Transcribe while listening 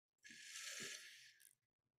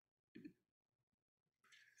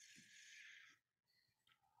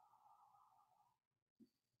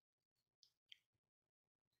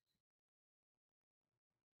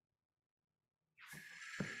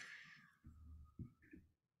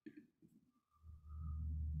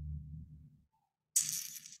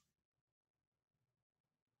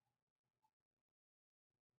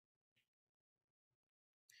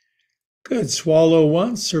Good. Swallow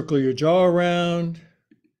once, circle your jaw around.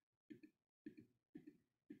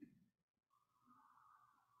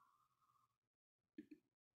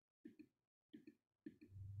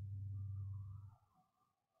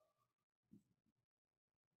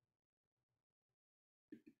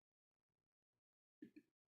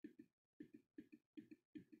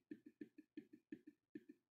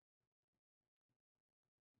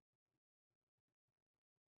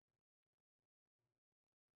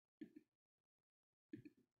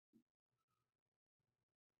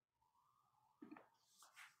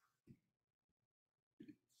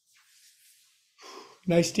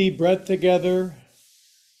 Nice deep breath together.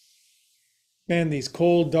 Man, these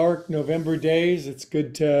cold, dark November days, it's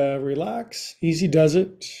good to relax. Easy does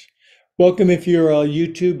it. Welcome if you're a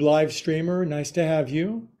YouTube live streamer. Nice to have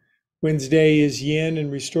you. Wednesday is yin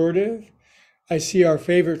and restorative. I see our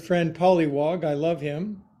favorite friend, Pollywog. I love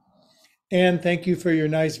him. And thank you for your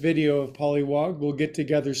nice video of Pollywog. We'll get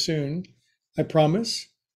together soon. I promise.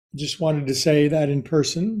 Just wanted to say that in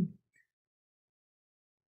person.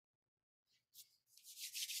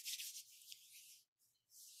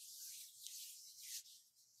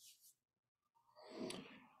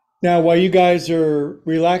 Now, while you guys are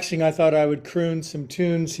relaxing, I thought I would croon some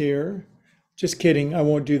tunes here. Just kidding, I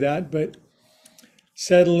won't do that, but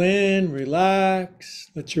settle in,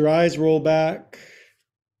 relax, let your eyes roll back.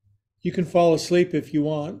 You can fall asleep if you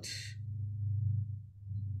want.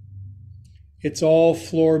 It's all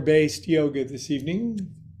floor-based yoga this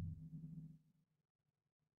evening.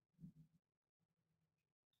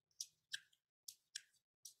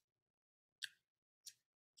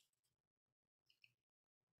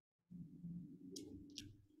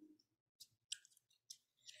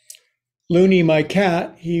 Looney, my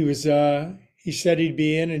cat, he said he'd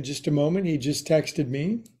be in just a moment. He just texted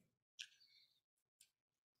me.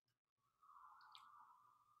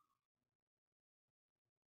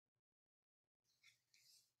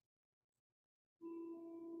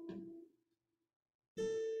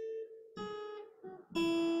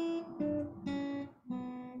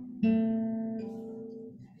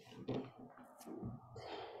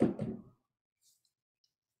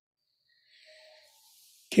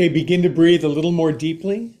 Okay, begin to breathe a little more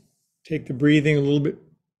deeply. Take the breathing a little bit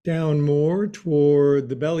down more toward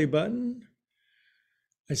the belly button.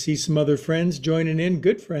 I see some other friends joining in,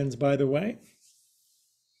 good friends, by the way.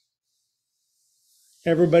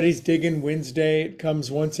 Everybody's digging Wednesday. It comes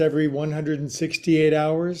once every 168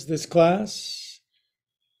 hours, this class.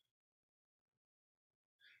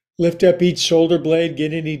 Lift up each shoulder blade,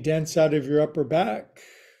 get any dents out of your upper back.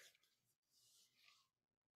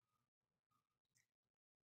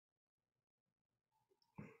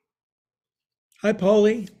 Hi,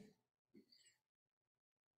 Polly.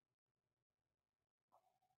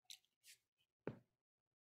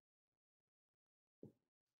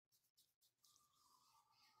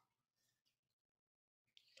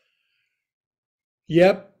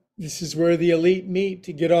 Yep, this is where the elite meet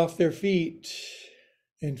to get off their feet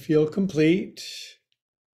and feel complete.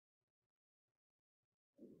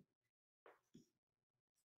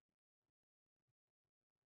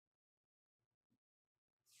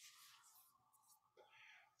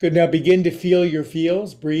 Good. Now begin to feel your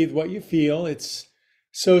feels. Breathe what you feel. It's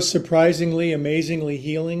so surprisingly, amazingly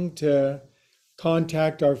healing to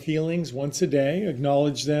contact our feelings once a day,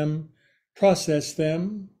 acknowledge them, process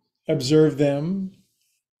them, observe them.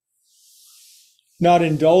 Not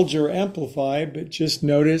indulge or amplify, but just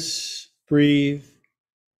notice, breathe,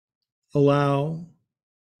 allow.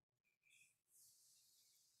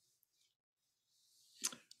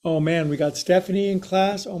 Oh man, we got Stephanie in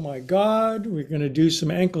class. Oh my God, we're going to do some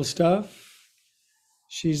ankle stuff.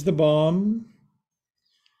 She's the bomb.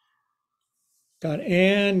 Got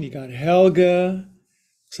Anne, you got Helga.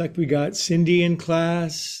 Looks like we got Cindy in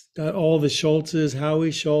class. Got all the Schultzes, Howie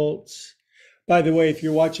Schultz. By the way, if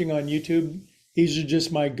you're watching on YouTube, these are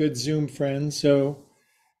just my good Zoom friends. So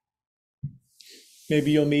maybe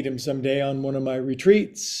you'll meet him someday on one of my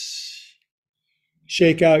retreats.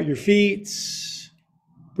 Shake out your feet.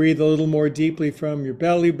 Breathe a little more deeply from your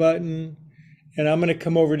belly button. And I'm going to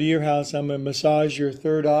come over to your house. I'm going to massage your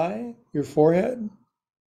third eye, your forehead. Going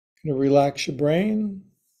to relax your brain.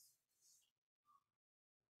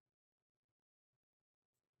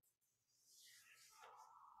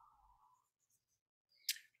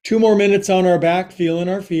 Two more minutes on our back, feeling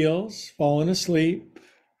our feels, falling asleep.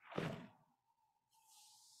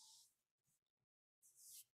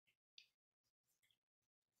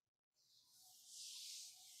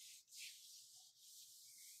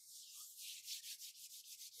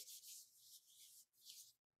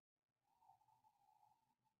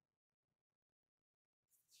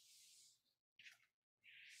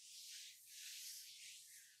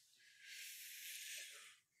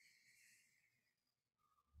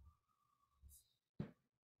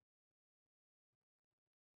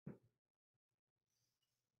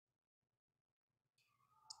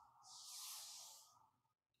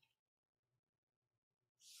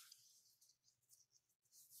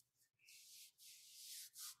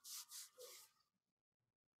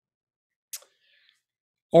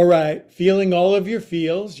 All right, feeling all of your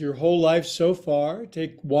feels, your whole life so far.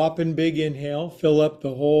 Take whopping big inhale, fill up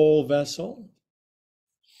the whole vessel.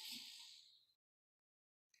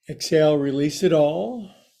 Exhale, release it all.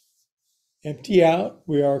 Empty out.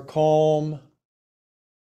 We are calm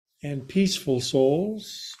and peaceful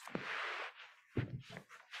souls.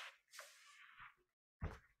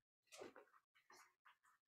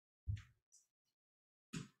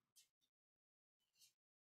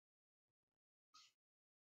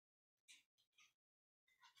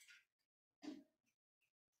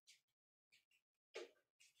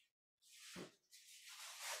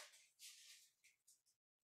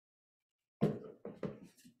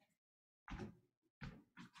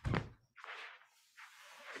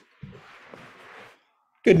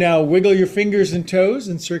 Good. Now wiggle your fingers and toes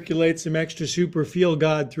and circulate some extra super feel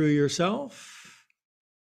God through yourself.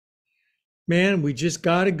 Man, we just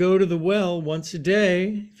got to go to the well once a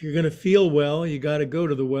day. If you're going to feel well, you got to go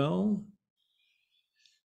to the well.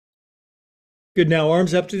 Good. Now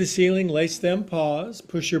arms up to the ceiling, lace them, pause.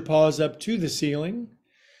 Push your paws up to the ceiling.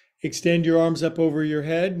 Extend your arms up over your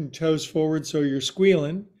head and toes forward so you're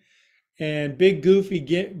squealing. And big goofy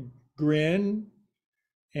grin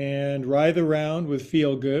and writhe around with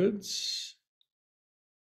feel goods.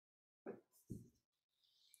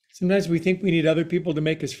 Sometimes we think we need other people to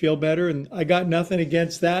make us feel better, and I got nothing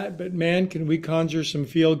against that, but man, can we conjure some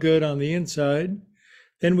feel good on the inside?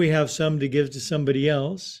 Then we have some to give to somebody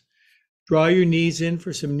else. Draw your knees in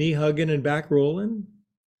for some knee hugging and back rolling.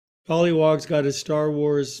 Pollywog's got his Star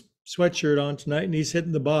Wars sweatshirt on tonight, and he's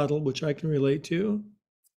hitting the bottle, which I can relate to.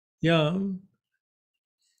 Yum.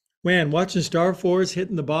 Man, watching Star Wars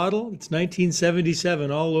hitting the bottle, it's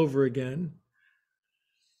 1977 all over again.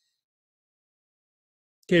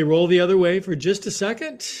 Okay, roll the other way for just a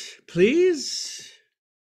second, please.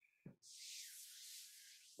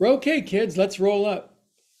 Okay, kids, let's roll up.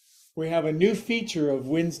 We have a new feature of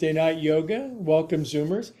Wednesday night yoga. Welcome,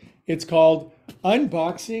 Zoomers. It's called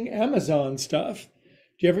Unboxing Amazon Stuff.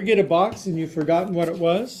 Do you ever get a box and you've forgotten what it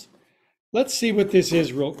was? Let's see what this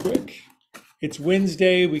is real quick. It's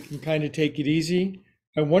Wednesday. We can kind of take it easy.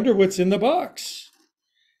 I wonder what's in the box.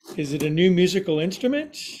 Is it a new musical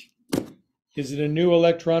instrument? Is it a new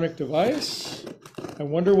electronic device? I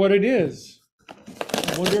wonder what it is.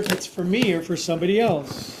 I wonder if it's for me or for somebody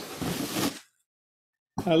else.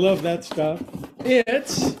 I love that stuff.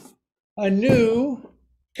 It's a new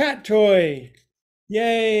cat toy.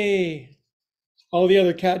 Yay! All the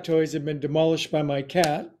other cat toys have been demolished by my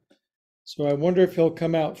cat. So I wonder if he'll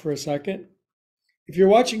come out for a second. If you're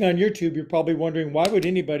watching on YouTube, you're probably wondering, why would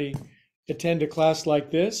anybody attend a class like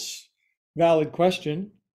this? Valid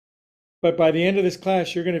question. But by the end of this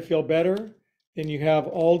class, you're going to feel better than you have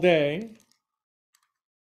all day.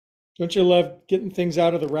 Don't you love getting things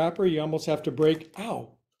out of the wrapper? You almost have to break.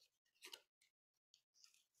 Ow.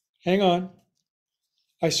 Hang on.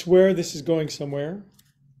 I swear this is going somewhere.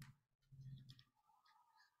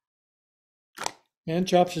 And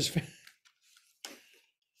chops his face.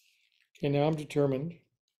 Okay, now I'm determined.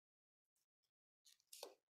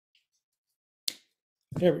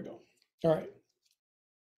 There we go. All right.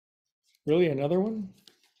 Really, another one?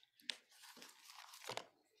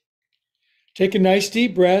 Take a nice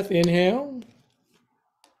deep breath. Inhale.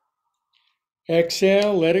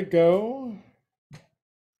 Exhale, let it go.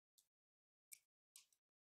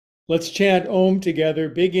 Let's chant Om together.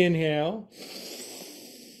 Big inhale.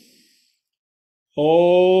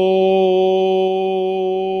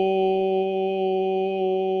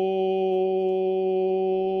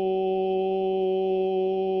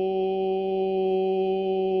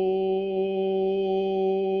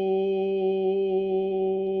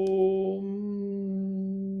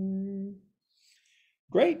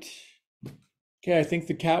 Great. Okay, I think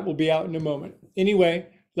the cat will be out in a moment. Anyway,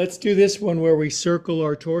 let's do this one where we circle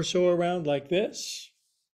our torso around like this.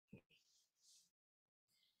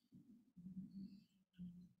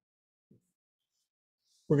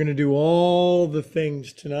 We're going to do all the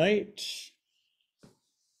things tonight.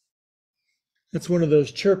 That's one of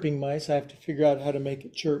those chirping mice. I have to figure out how to make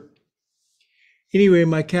it chirp. Anyway,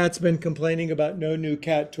 my cat's been complaining about no new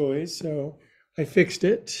cat toys, so I fixed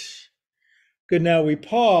it. Good, now we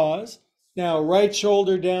pause. Now right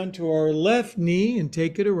shoulder down to our left knee and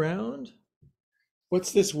take it around.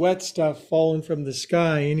 What's this wet stuff falling from the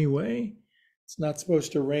sky anyway? It's not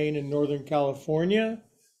supposed to rain in Northern California.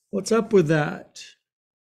 What's up with that?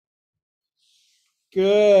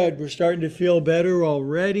 Good, we're starting to feel better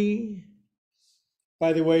already.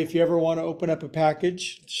 By the way, if you ever want to open up a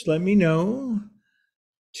package, just let me know.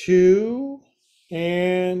 2,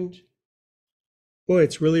 and boy,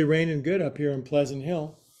 it's really raining good up here in Pleasant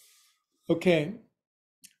Hill. Okay,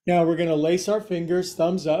 Now we're going to lace our fingers,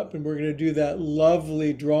 thumbs up, and we're going to do that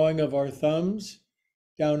lovely drawing of our thumbs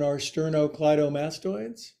down our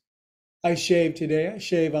sternocleidomastoids. I shave today. I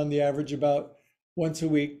shave on the average about once a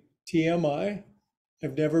week, TMI.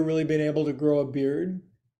 I've never really been able to grow a beard,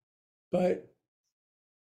 but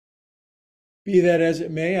be that as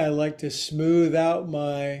it may, I like to smooth out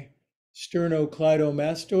my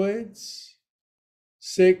sternocleidomastoids.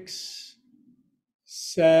 6,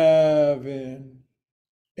 7,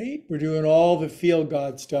 8. We're doing all the feel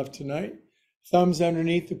God stuff tonight. Thumbs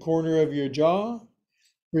underneath the corner of your jaw.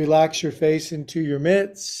 Relax your face into your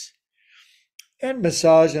mitts and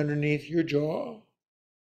massage underneath your jaw.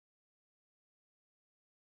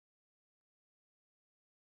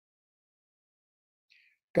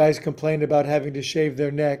 Guys complain about having to shave their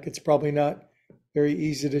neck. It's probably not very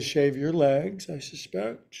easy to shave your legs, I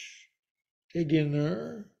suspect. Dig in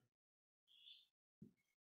there.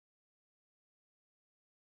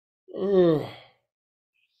 Ugh.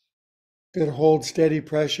 Good. Hold steady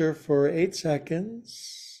pressure for 8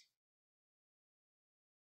 seconds.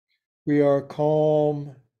 We are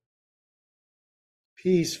calm,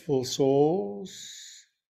 peaceful souls.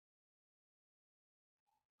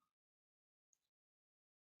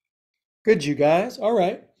 Good, you guys. All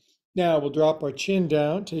right. Now we'll drop our chin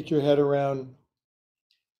down. Take your head around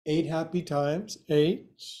 8 happy times. 8.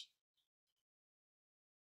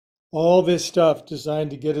 All this stuff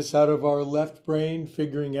designed to get us out of our left brain,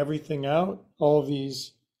 figuring everything out. All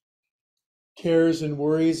these cares and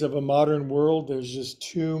worries of a modern world. There's just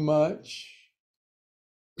too much.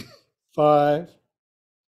 5.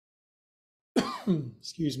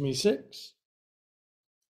 Excuse me. 6.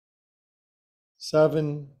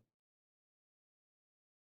 7.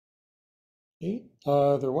 8.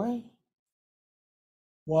 Other way.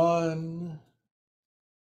 1,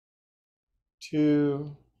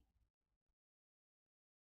 2,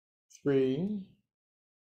 3,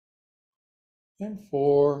 and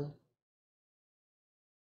 4,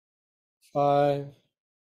 5,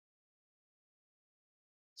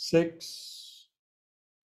 6,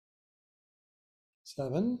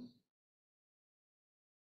 7.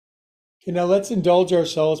 Okay, now let's indulge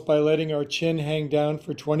ourselves by letting our chin hang down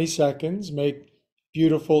for 20 seconds. Make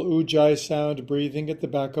beautiful ujjayi sound breathing at the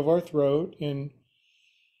back of our throat. And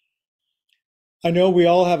I know we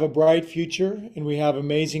all have a bright future and we have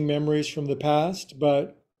amazing memories from the past,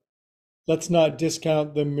 but let's not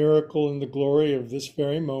discount the miracle and the glory of this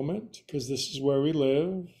very moment, because this is where we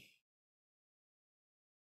live.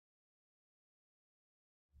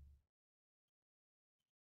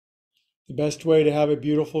 The best way to have a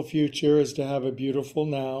beautiful future is to have a beautiful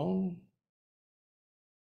now.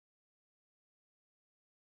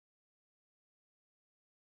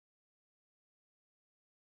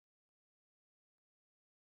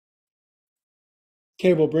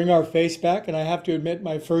 Okay, we'll bring our face back, and I have to admit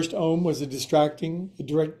my first Om was a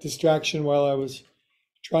direct distraction while I was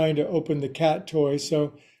trying to open the cat toy.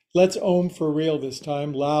 So let's Om for real this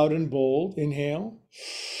time, loud and bold. Inhale.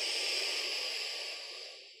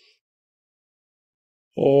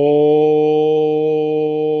 Om.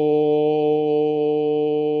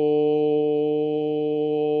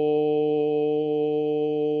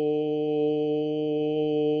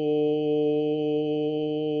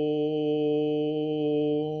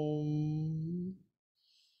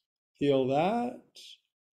 Feel that.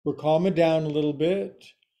 We're calming down a little bit.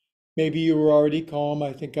 Maybe you were already calm.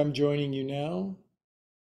 I think I'm joining you now.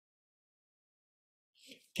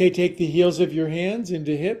 Okay, take the heels of your hands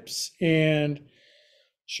into hips and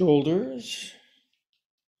shoulders.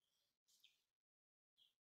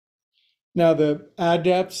 Now the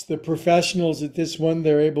adepts, the professionals at this one,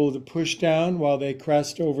 they're able to push down while they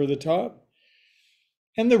crest over the top.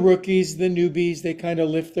 And the rookies, the newbies, they kind of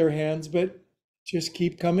lift their hands, but just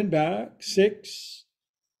keep coming back. 6,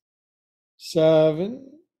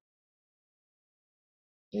 7,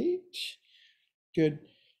 8. Good.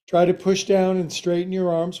 Try to push down and straighten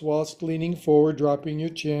your arms whilst leaning forward, dropping your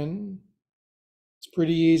chin. It's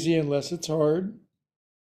pretty easy unless it's hard.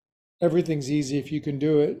 Everything's easy if you can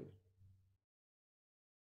do it.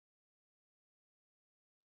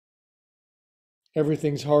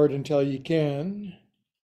 Everything's hard until you can.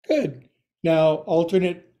 Good. Now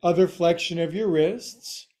alternate other flexion of your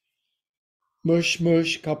wrists. Mush,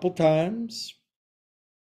 mush a couple times.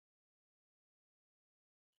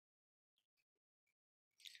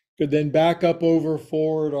 Good. Then back up, over,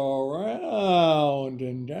 forward, around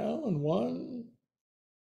and down. 1,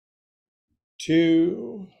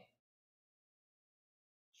 2,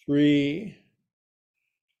 3.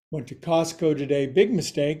 Went to Costco today. Big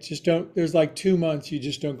mistake. Just don't, there's like 2 months you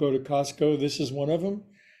just don't go to Costco. This is one of them.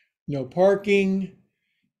 No parking,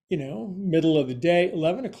 middle of the day,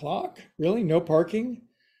 11 o'clock. Really? No parking?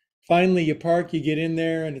 Finally, you park, you get in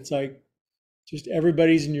there, and it's like just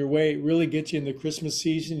everybody's in your way. It really gets you in the Christmas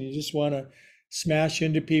season. You just want to smash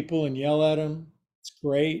into people and yell at them. It's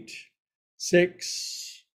great.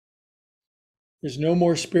 6, there's no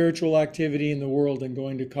more spiritual activity in the world than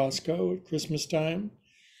going to Costco at Christmas time.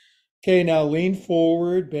 Okay, now lean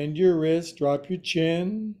forward, bend your wrist, drop your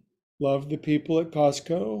chin. Love the people at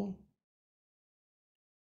Costco.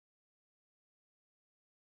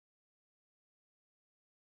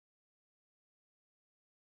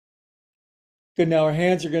 Good, now our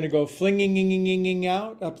hands are going to go flinging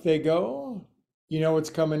out. Up they go. You know what's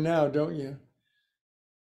coming now, don't you?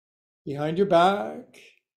 Behind your back.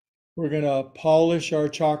 We're going to polish our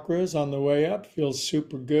chakras on the way up. Feels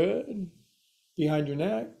super good. Behind your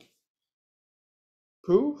neck.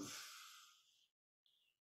 Poof.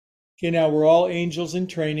 Okay, now we're all angels in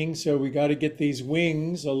training, so we got to get these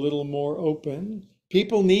wings a little more open.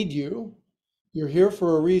 People need you. You're here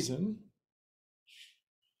for a reason.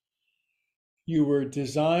 You were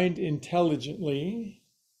designed intelligently.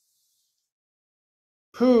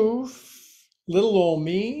 Poof. Little old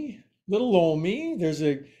me. Little old me. There's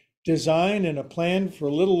a design and a plan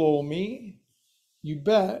for little old me. You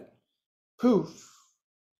bet. Poof.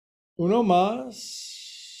 Uno más.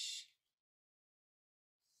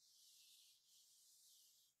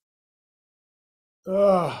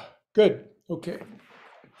 Good. Okay.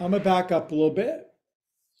 I'm gonna back up a little bit.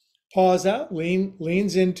 Pause out.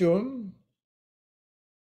 Leans into him.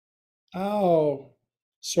 Ow.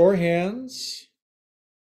 Sore hands.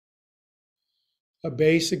 A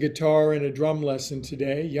bass, a guitar, and a drum lesson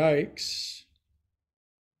today. Yikes.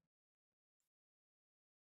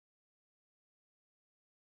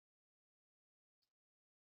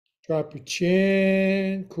 Drop your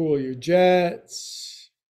chin. Cool your jets.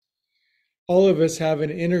 All of us have an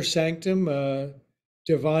inner sanctum, a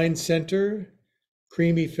divine center,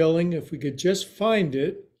 creamy filling. If we could just find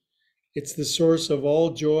it, it's the source of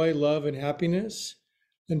all joy, love, and happiness.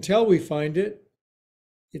 Until we find it,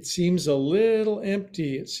 it seems a little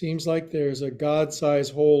empty. It seems like there's a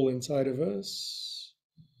God-sized hole inside of us.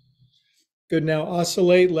 Good, now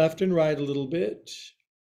oscillate left and right a little bit.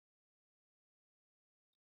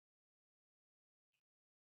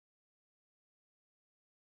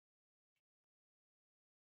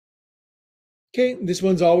 Okay, this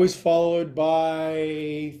one's always followed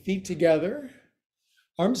by feet together,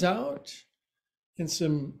 arms out, and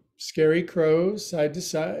some scary crows side to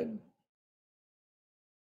side.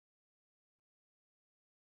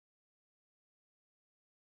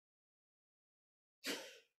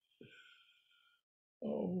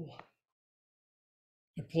 Oh,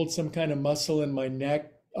 I pulled some kind of muscle in my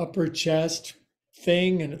neck, upper chest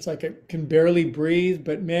thing, and it's like I can barely breathe,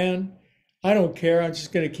 but man, I don't care. I'm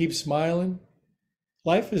just going to keep smiling.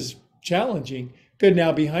 Life is challenging. Good,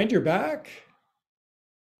 now behind your back,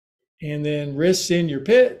 and then wrists in your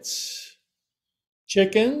pits.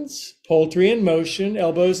 Chickens, poultry in motion,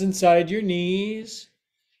 elbows inside your knees.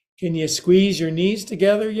 Can you squeeze your knees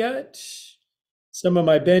together yet? Some of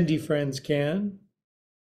my bendy friends can.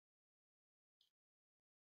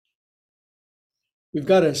 We've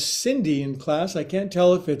got a Cindy in class. I can't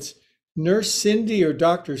tell if it's Nurse Cindy or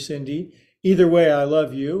Dr. Cindy. Either way, I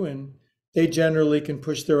love you. And they generally can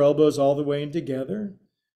push their elbows all the way in together.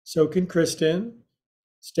 So can Kristen.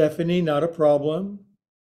 Stephanie, not a problem.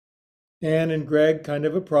 Anne and Greg, kind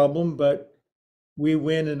of a problem, but we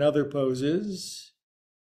win in other poses.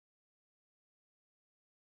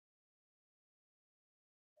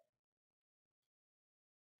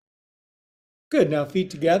 Good, now feet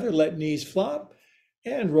together, let knees flop,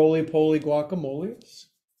 and roly-poly guacamoles.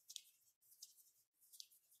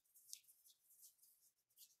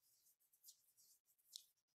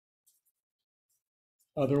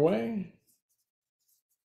 Other way.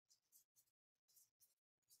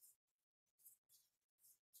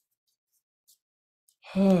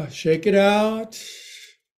 Shake it out.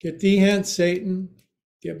 Get thee hence, Satan.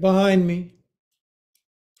 Get behind me.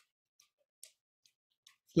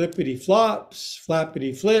 Flippity flops,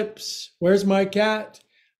 flappity flips. Where's my cat?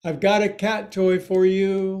 I've got a cat toy for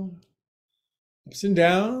you. Ups and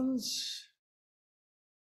downs.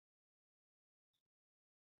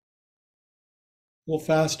 A little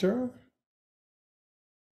faster. A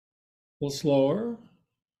little slower.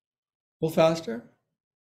 A little faster.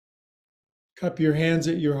 Cup your hands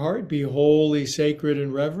at your heart. Be holy, sacred,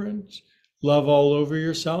 and reverent. Love all over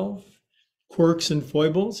yourself. Quirks and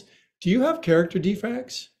foibles. Do you have character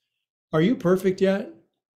defects? Are you perfect yet?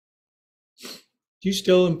 Do you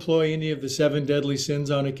still employ any of the 7 deadly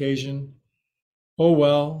sins on occasion? Oh,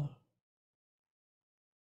 well.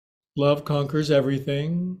 Love conquers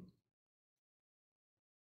everything.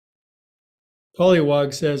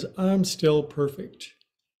 Pollywog says, I'm still perfect.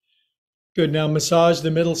 Good. Now massage the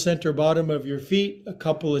middle center bottom of your feet a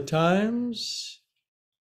couple of times.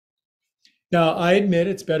 Now, I admit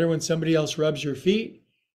it's better when somebody else rubs your feet,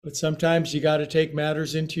 but sometimes you got to take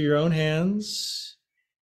matters into your own hands.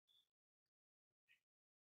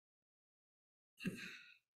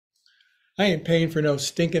 I ain't paying for no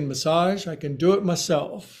stinking massage. I can do it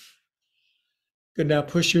myself. Good. Now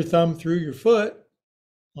push your thumb through your foot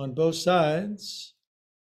on both sides.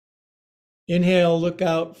 Inhale, look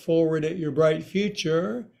out forward at your bright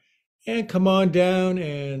future, and come on down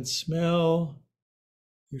and smell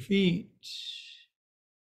your feet.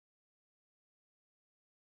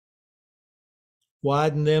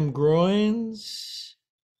 Widen them groins.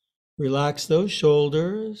 Relax those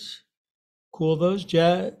shoulders. Cool those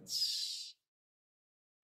jets.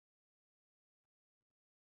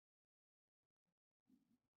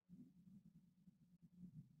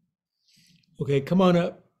 Okay, come on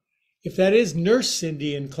up. If that is Nurse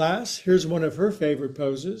Cindy in class, here's one of her favorite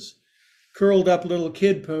poses. Curled up little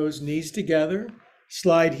kid pose, knees together.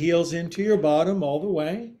 Slide heels into your bottom all the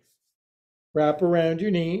way. Wrap around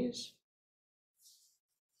your knees.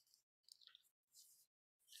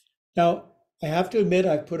 Now, I have to admit,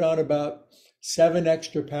 I've put on about 7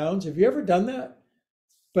 extra pounds. Have you ever done that?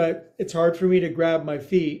 But it's hard for me to grab my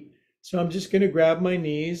feet. So I'm just going to grab my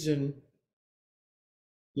knees and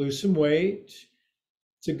lose some weight.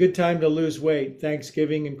 It's a good time to lose weight,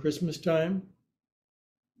 Thanksgiving and Christmas time.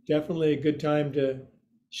 Definitely a good time to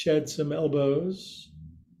shed some elbows.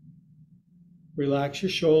 Relax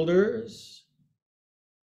your shoulders.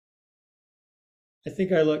 I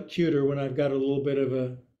think I look cuter when I've got a little bit of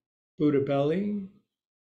a Buddha belly.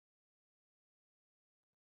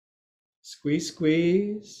 Squeeze,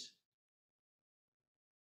 squeeze.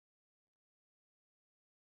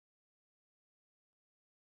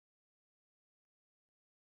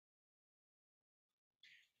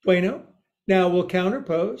 Bueno. Now we'll counter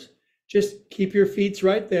pose. Just keep your feet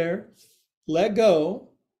right there. Let go.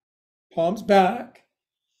 Palms back.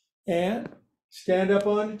 And stand up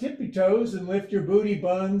on the tippy toes and lift your booty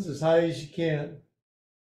buns as high as you can.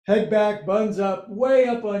 Head back, buns up, way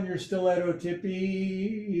up on your stiletto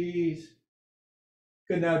tippies.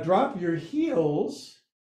 Good. Now drop your heels.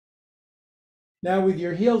 Now with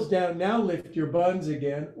your heels down, now lift your buns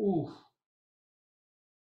again. Ooh.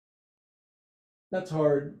 That's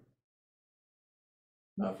hard.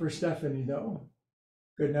 Not for Stephanie though.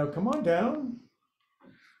 Good. Now come on down.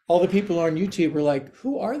 All the people on YouTube are like,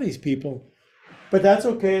 who are these people? But that's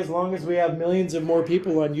okay as long as we have millions of more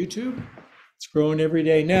people on YouTube. It's growing every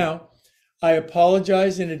day. Now, I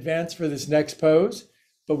apologize in advance for this next pose,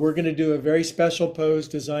 but we're going to do a very special pose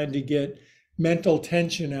designed to get mental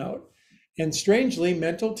tension out. And strangely,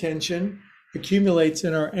 mental tension accumulates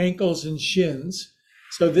in our ankles and shins.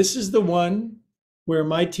 So this is the one where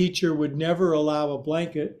my teacher would never allow a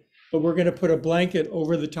blanket, but we're going to put a blanket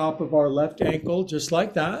over the top of our left ankle, just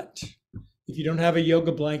like that. If you don't have a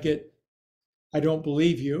yoga blanket, I don't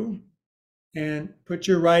believe you. And put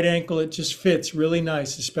your right ankle, it just fits really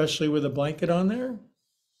nice, especially with a blanket on there.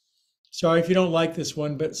 Sorry if you don't like this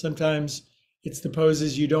one, but sometimes it's the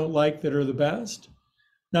poses you don't like that are the best.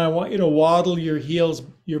 Now I want you to waddle your heels,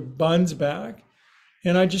 your buns back.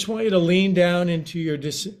 And I just want you to lean down into your,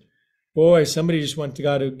 boy, somebody just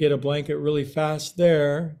got to get a blanket really fast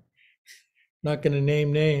there. Not going to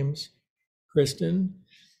name names, Kristen.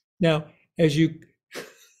 Now, as you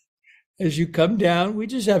come down, we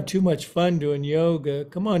just have too much fun doing yoga.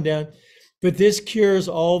 Come on down. But this cures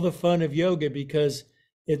all the fun of yoga because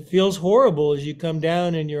it feels horrible as you come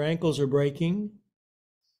down and your ankles are breaking.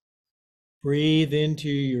 Breathe into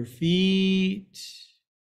your feet.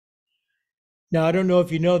 Now, I don't know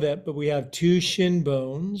if you know that, but we have 2 shin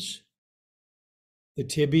bones, the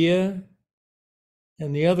tibia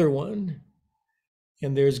and the other one.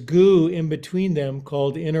 And there's goo in between them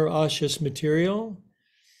called interosseous material.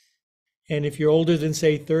 And if you're older than,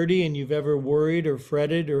 say, 30 and you've ever worried or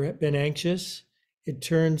fretted or been anxious, it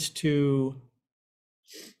turns to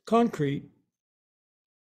concrete.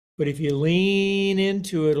 But if you lean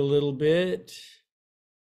into it a little bit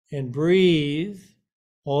and breathe,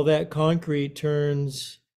 all that concrete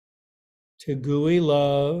turns to gooey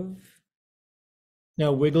love.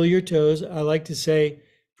 Now wiggle your toes. I like to say,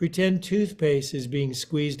 pretend toothpaste is being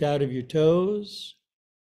squeezed out of your toes.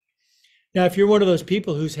 Now, if you're one of those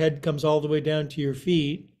people whose head comes all the way down to your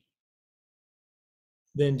feet,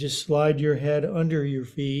 then just slide your head under your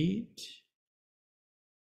feet.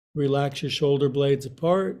 Relax your shoulder blades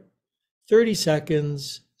apart. 30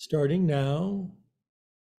 seconds, starting now.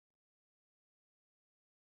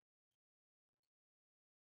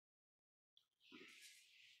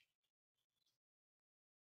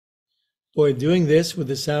 Boy, doing this with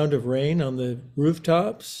the sound of rain on the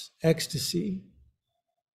rooftops, ecstasy.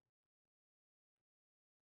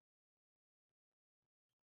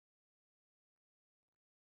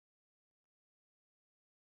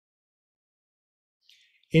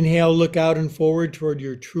 Inhale, look out and forward toward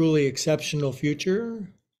your truly exceptional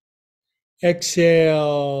future.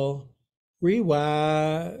 Exhale,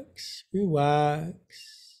 relax, relax.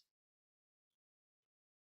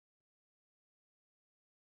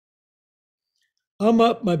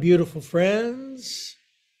 Up, my beautiful friends.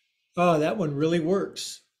 Oh, that one really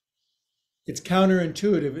works. It's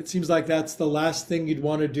counterintuitive. It seems like that's the last thing you'd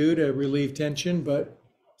want to do to relieve tension, but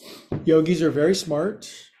yogis are very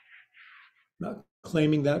smart. Not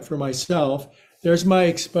claiming that for myself. There's my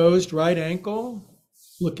exposed right ankle,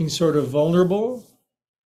 looking sort of vulnerable.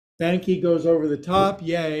 Banky goes over the top,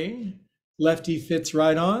 yay. Lefty fits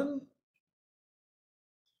right on.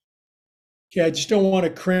 Okay, I just don't want to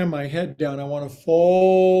cram my head down. I want to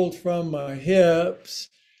fold from my hips.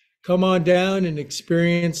 Come on down and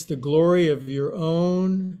experience the glory of your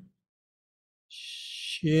own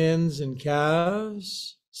shins and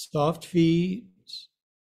calves, soft feet.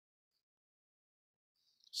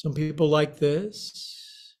 Some people like this.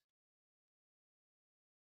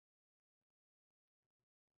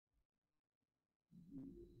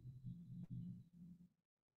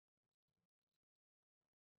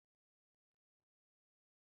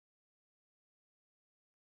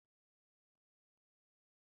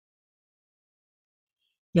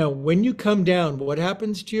 Now, when you come down, what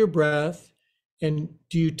happens to your breath? And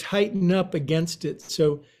do you tighten up against it?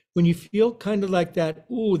 So when you feel kind of like that,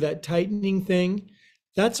 ooh, that tightening thing,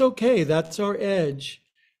 that's okay. That's our edge.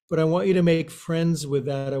 But I want you to make friends with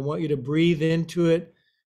that. I want you to breathe into it.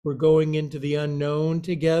 We're going into the unknown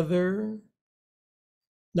together.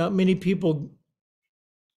 Not many people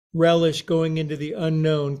relish going into the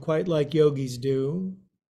unknown quite like yogis do.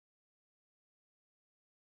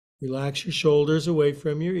 Relax your shoulders away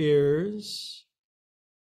from your ears.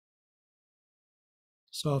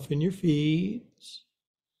 Soften your feet.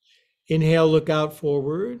 Inhale, look out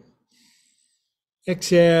forward.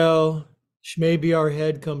 Exhale, maybe our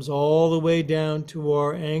head comes all the way down to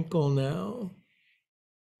our ankle now.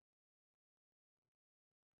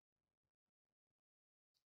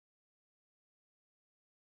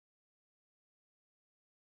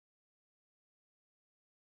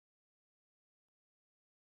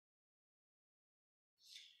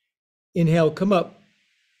 Inhale, come up.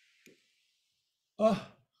 Oh,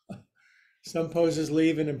 some poses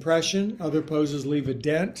leave an impression, other poses leave a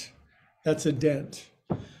dent. That's a dent.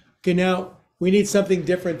 Okay, now we need something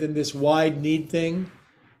different than this wide knee thing,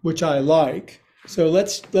 which I like. So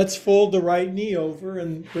let's fold the right knee over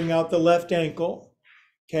and bring out the left ankle.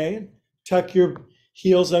 Okay, tuck your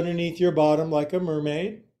heels underneath your bottom like a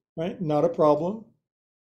mermaid, right? Not a problem.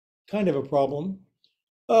 Kind of a problem.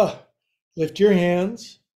 Lift your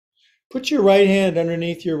hands. Put your right hand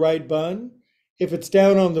underneath your right bun. If it's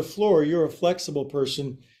down on the floor, you're a flexible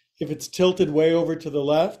person. If it's tilted way over to the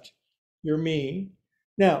left, you're me.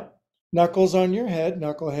 Now, knuckles on your head,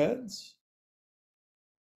 knuckleheads.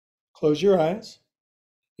 Close your eyes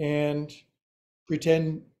and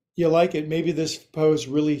pretend you like it. Maybe this pose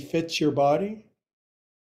really fits your body.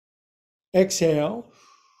 Exhale.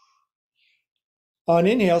 On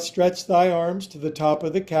inhale, stretch thy arms to the top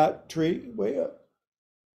of the cat tree, way up.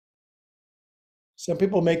 Some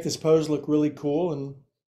people make this pose look really cool and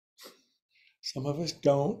some of us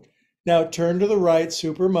don't. Now turn to the right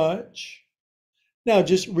super much. Now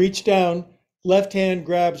just reach down. Left hand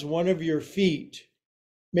grabs one of your feet,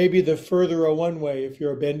 maybe the further one way if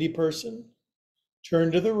you're a bendy person.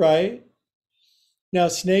 Turn to the right. Now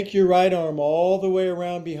snake your right arm all the way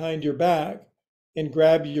around behind your back and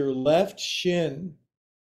grab your left shin.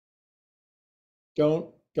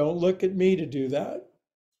 Don't look at me to do that.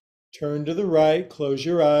 Turn to the right, close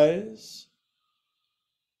your eyes.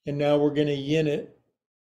 And now we're going to yin it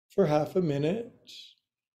for half a minute.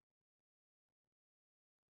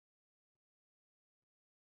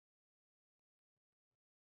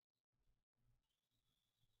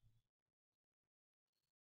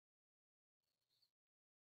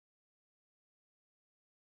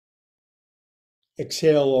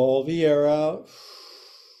 Exhale all the air out.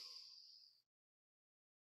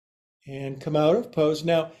 And come out of pose.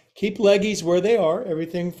 Now, keep leggies where they are.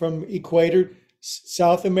 Everything from equator,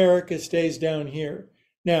 South America stays down here.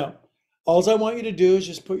 Now, all I want you to do is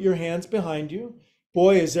just put your hands behind you.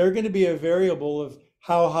 Boy, is there going to be a variable of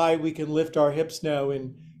how high we can lift our hips now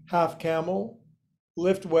in half camel.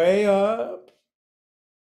 Lift way up.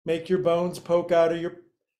 Make your bones poke out of your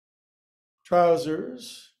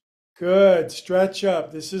trousers. Good. Stretch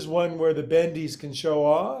up. This is one where the bendies can show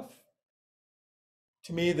off.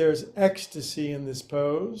 To me, there's ecstasy in this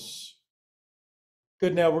pose.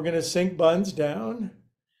 Good. Now we're going to sink buns down.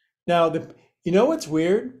 Now, you know what's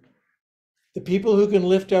weird? The people who can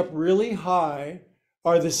lift up really high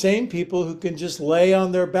are the same people who can just lay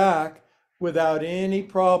on their back without any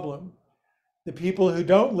problem. The people who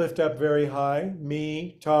don't lift up very high,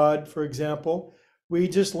 me, Todd, for example, we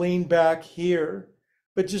just lean back here,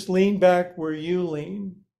 but just lean back where you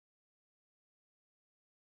lean.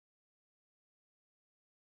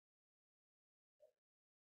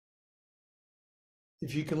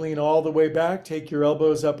 If you can lean all the way back, take your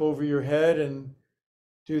elbows up over your head and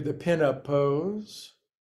do the pin-up pose.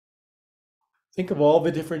 Think of all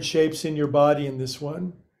the different shapes in your body in this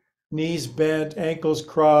one. Knees bent, ankles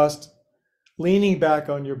crossed, leaning back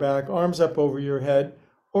on your back, arms up over your head,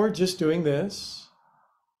 or just doing this.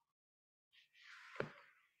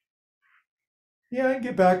 Yeah, I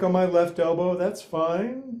get back on my left elbow, that's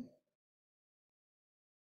fine.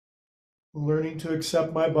 I'm learning to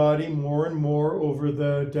accept my body more and more over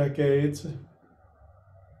the decades.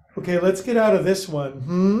 Okay, let's get out of this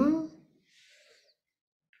one.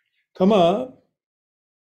 Come up.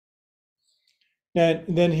 And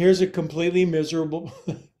then here's a completely miserable.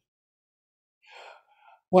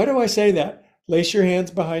 Why do I say that? Lace your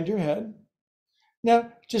hands behind your head.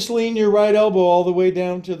 Now, just lean your right elbow all the way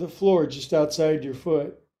down to the floor, just outside your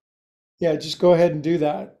foot. Yeah, just go ahead and do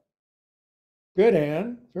that. Good,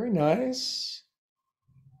 Anne. Very nice.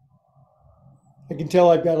 I can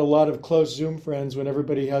tell I've got a lot of close Zoom friends when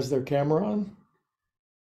everybody has their camera on.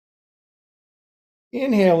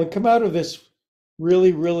 Inhale and come out of this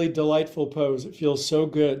really, really delightful pose. It feels so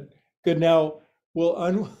good. Good. Now we'll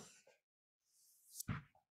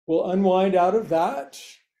unwind out of that.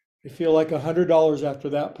 I feel like $100 after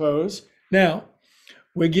that pose. Now,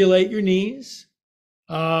 wigulate your knees.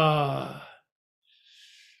 Now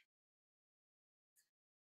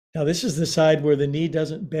this is the side where the knee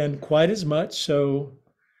doesn't bend quite as much. So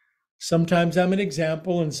sometimes I'm an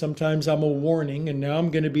example and sometimes I'm a warning. And now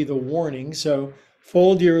I'm going to be the warning. So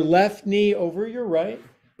fold your left knee over your right.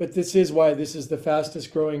 But this is why this is the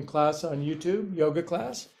fastest growing class on YouTube, yoga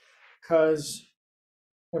class, because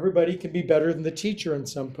everybody can be better than the teacher in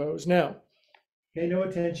some pose. Now, pay no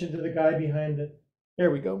attention to the guy behind it.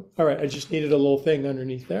 There we go. All right, I just needed a little thing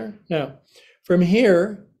underneath there. Now, from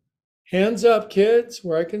here, hands up, kids,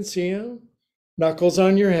 where I can see you. Knuckles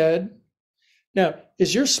on your head. Now,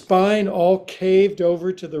 is your spine all caved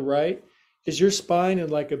over to the right? Is your spine in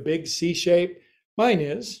like a big C shape? Mine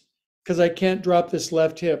is, because I can't drop this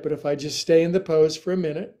left hip, but if I just stay in the pose for a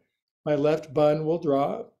minute, my left bun will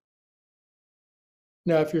drop.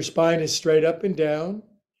 Now, if your spine is straight up and down,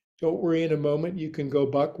 don't worry, in a moment you can go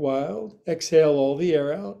buck wild. Exhale all the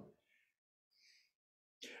air out.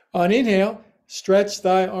 On inhale, stretch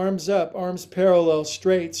thigh arms up, arms parallel,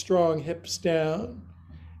 straight, strong, hips down.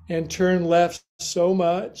 And turn left so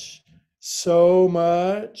much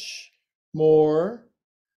more.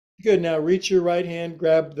 Good, now reach your right hand,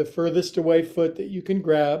 grab the furthest away foot that you can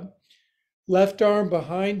grab. Left arm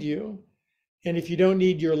behind you. And if you don't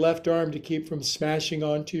need your left arm to keep from smashing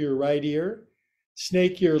onto your right ear,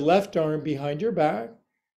 snake your left arm behind your back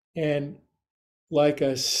and like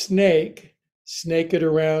a snake, snake it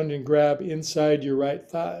around and grab inside your right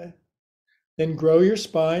thigh. Then grow your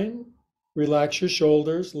spine, relax your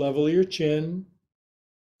shoulders, level your chin,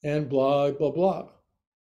 and blah, blah, blah.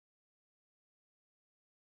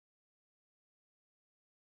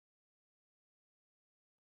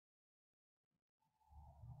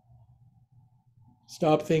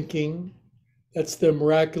 Stop thinking. That's the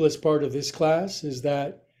miraculous part of this class, is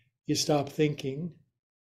that you stop thinking.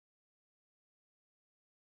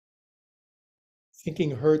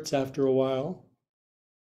 Thinking hurts after a while.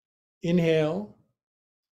 Inhale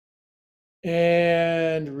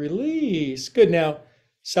and release. Good. Now,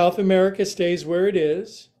 South America stays where it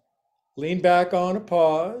is. Lean back on a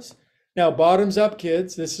pause. Now, bottoms up,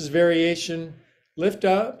 kids. This is variation. Lift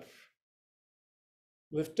up.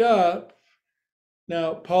 Lift up.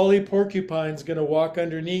 Now, Polly Porcupine's going to walk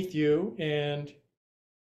underneath you. And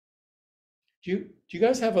do you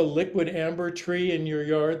guys have a liquid amber tree in your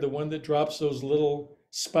yard, the one that drops those little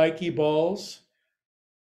spiky balls?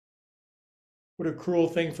 What a cruel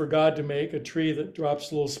thing for God to make, a tree that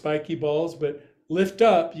drops little spiky balls. But lift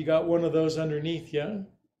up, you got one of those underneath you.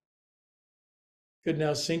 Good,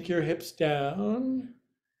 now sink your hips down.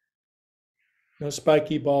 No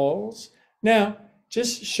spiky balls. Now,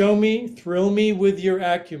 just show me, thrill me with your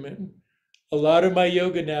acumen. A lot of my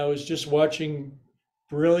yoga now is just watching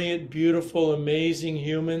brilliant, beautiful, amazing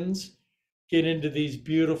humans get into these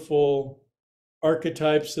beautiful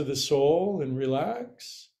archetypes of the soul and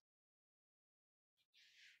relax.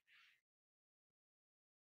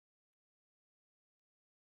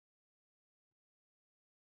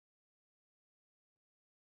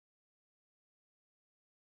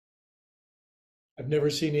 I've never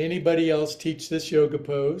seen anybody else teach this yoga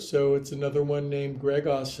pose, so it's another one named Greg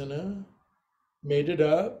Asana. Made it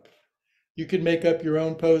up. You can make up your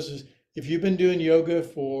own poses. If you've been doing yoga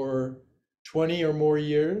for 20 or more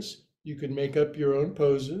years, you can make up your own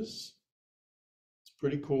poses. It's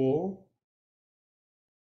pretty cool.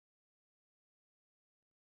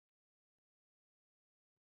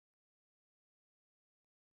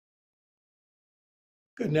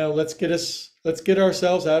 Good. Now let's get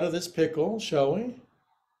ourselves out of this pickle, shall we?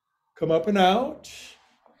 Come up and out.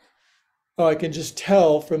 Oh, I can just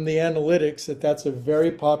tell from the analytics that that's a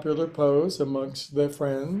very popular pose amongst the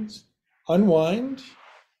friends. Unwind.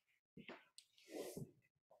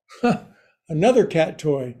 Another cat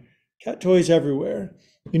toy. Cat toys everywhere.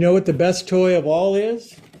 You know what the best toy of all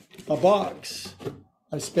is? A box.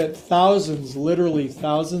 I spent thousands, literally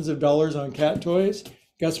thousands of dollars on cat toys.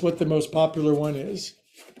 Guess what the most popular one is?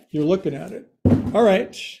 You're looking at it. All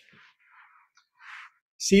right.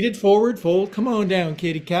 Seated forward, fold. Come on down,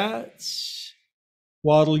 kitty cats.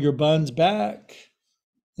 Waddle your buns back.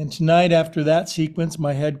 And tonight, after that sequence,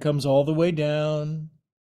 my head comes all the way down,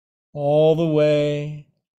 all the way.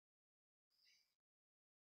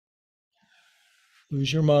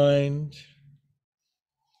 Lose your mind.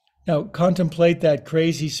 Now, contemplate that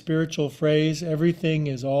crazy spiritual phrase, everything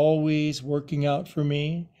is always working out for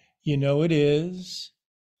me. You know it is.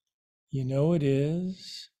 You know it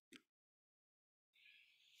is.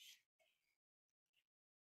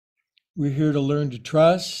 We're here to learn to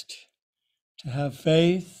trust, to have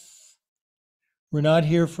faith. We're not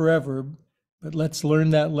here forever, but let's learn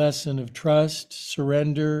that lesson of trust,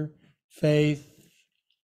 surrender, faith.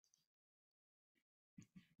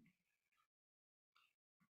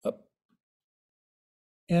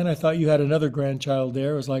 And I thought you had another grandchild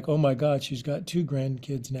there. I was like, oh my God, she's got two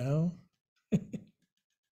grandkids now.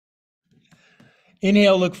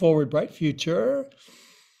 Inhale, look forward, bright future.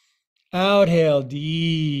 Outhale,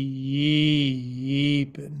 deep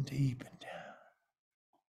and deep and down.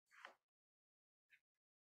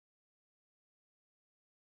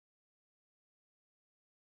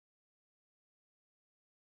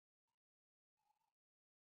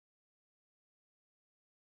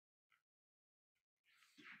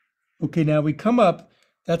 Okay, now we come up.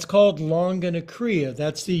 That's called Longana Kriya.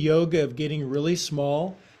 That's the yoga of getting really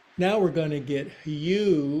small. Now we're going to get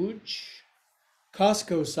huge.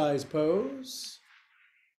 Costco size pose.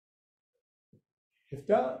 Lift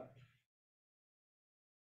up.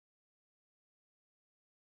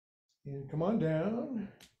 And come on down.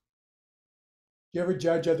 Do you ever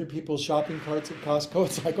judge other people's shopping carts at Costco?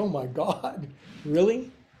 It's like, oh my God,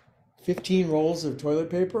 really? 15 rolls of toilet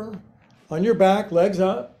paper? On your back, legs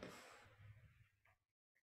up.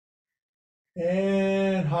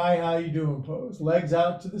 And hi, how you doing pose. Legs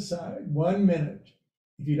out to the side. 1 minute.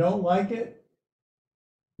 If you don't like it,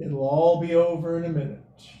 it'll all be over in a minute.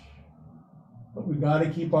 But we got to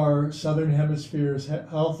keep our southern hemispheres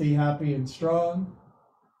healthy, happy, and strong.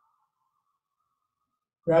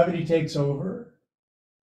 Gravity takes over.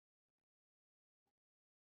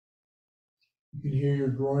 You can hear your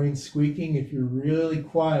groin squeaking. If you're really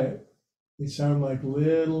quiet, they sound like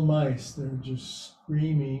little mice. They're just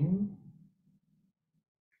screaming.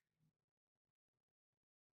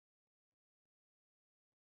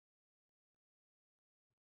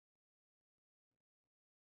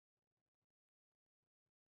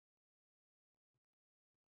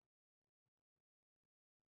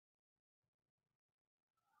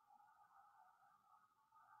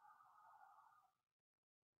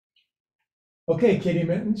 Okay, kitty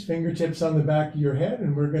mittens, fingertips on the back of your head,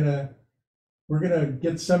 and we're gonna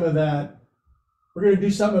get some of that. We're gonna do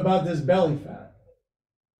something about this belly fat.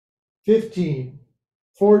 15,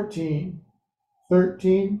 14,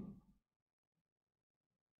 13,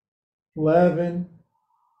 11,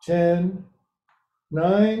 10,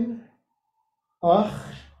 9, 8,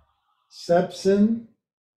 7,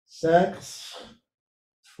 6,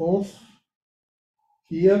 5, 4,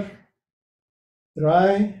 3,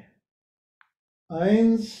 1, 2.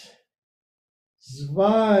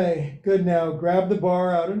 Good. Now grab the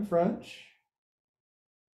bar out in front.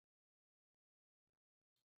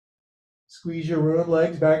 Squeeze your ruined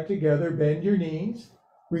legs back together. Bend your knees.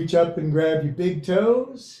 Reach up and grab your big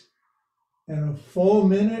toes. And a full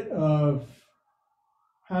minute of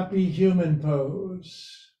happy human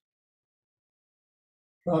pose.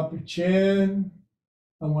 Drop your chin.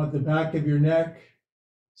 I want the back of your neck.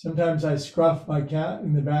 Sometimes I scruff my cat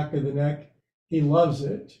in the back of the neck. He loves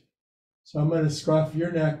it. So I'm going to scruff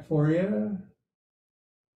your neck for you.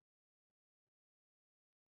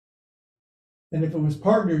 And if it was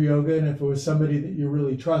partner yoga, and if it was somebody that you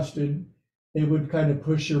really trusted, they would kind of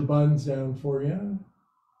push your buns down for you.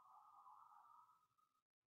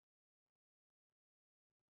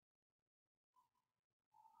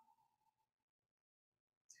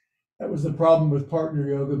 That was the problem with partner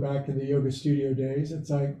yoga back in the yoga studio days. It's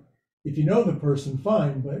like, if you know the person,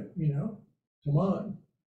 fine, but come on.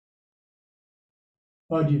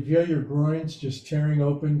 Oh, do you feel your groins just tearing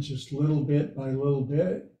open just little bit by little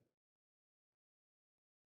bit?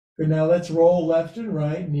 Good, now let's roll left and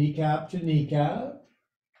right, kneecap to kneecap.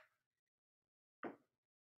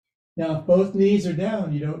 Now, if both knees are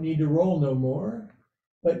down, you don't need to roll no more,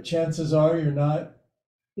 but chances are you're not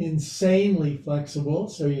insanely flexible,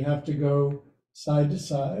 so you have to go side to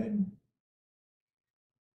side.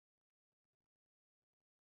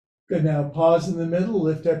 Good, now pause in the middle,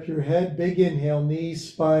 lift up your head, big inhale, knees,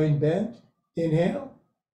 spine bent. Inhale,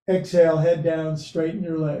 exhale, head down, straighten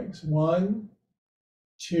your legs. 1,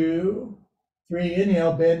 2, 3.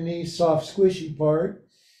 Inhale, bend knees, soft squishy part.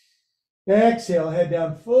 Exhale, head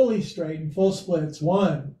down, fully straighten, full splits.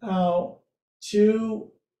 1, out, 2,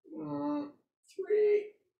 3.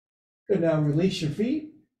 Good, now release your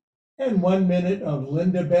feet. And 1 minute of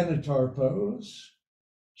Linda Benatar pose.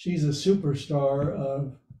 She's a superstar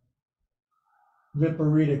of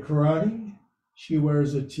Viparita Karate. She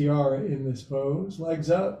wears a tiara in this pose.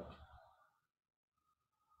 Legs up.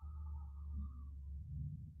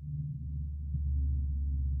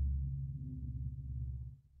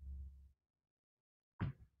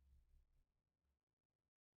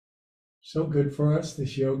 So good for us,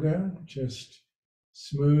 this yoga. Just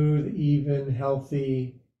smooth, even,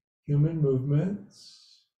 healthy human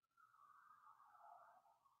movements.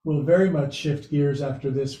 We'll very much shift gears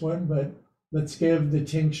after this one, but let's give the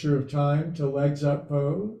tincture of time to legs up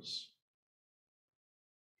pose.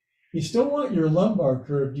 You still want your lumbar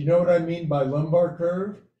curve. Do you know what I mean by lumbar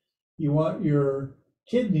curve? You want your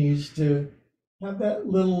kidneys to have that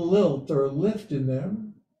little lilt or lift in them.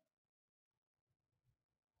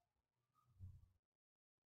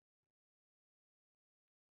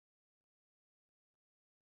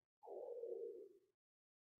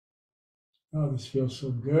 Oh, this feels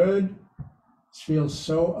so good. This feels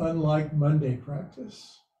so unlike Monday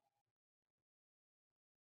practice.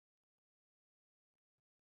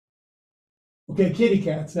 Okay, kitty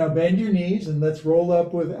cats. Now bend your knees and let's roll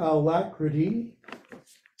up with alacrity.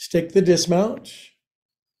 Stick the dismount.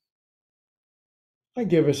 I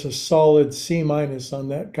give us a solid C- on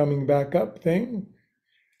that coming back up thing.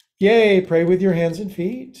 Yay, pray with your hands and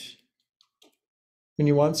feet. When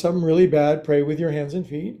you want something really bad, pray with your hands and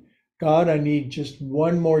feet. God, I need just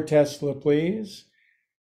one more Tesla, please.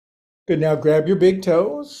 Good, now grab your big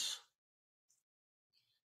toes.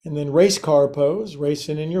 And then race car pose,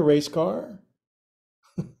 racing in your race car.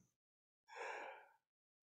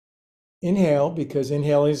 Inhale, because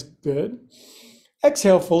inhaling is good.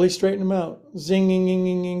 Exhale, fully straighten them out.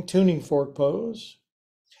 Zing, tuning fork pose.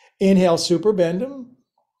 Inhale, super bend them.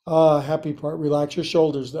 Happy part, relax your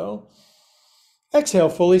shoulders though. Exhale,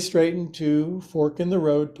 fully straighten to fork in the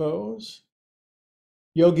road pose.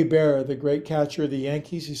 Yogi Berra, the great catcher of the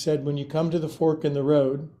Yankees, he said, when you come to the fork in the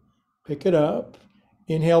road, pick it up.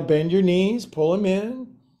 Inhale, bend your knees, pull them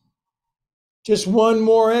in. Just one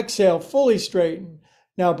more exhale, fully straighten.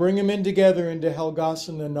 Now bring them in together into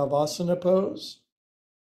Helgasana Navasana pose.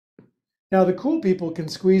 Now the cool people can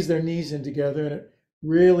squeeze their knees in together and it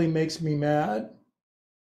really makes me mad.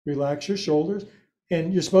 Relax your shoulders.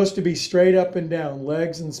 And you're supposed to be straight up and down,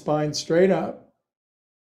 legs and spine straight up.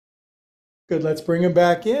 Good, let's bring them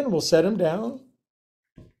back in. We'll set them down.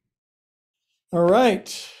 All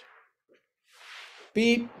right.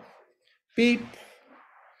 Beep, beep.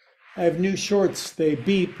 I have new shorts. They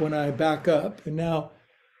beep when I back up. And now,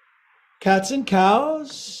 cats and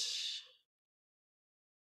cows.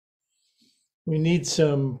 We need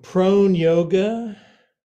some prone yoga.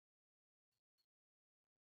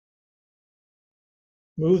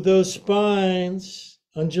 Move those spines.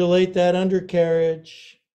 Undulate that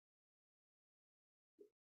undercarriage.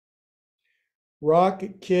 Rock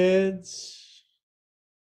it, kids.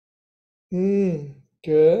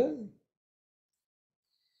 Good.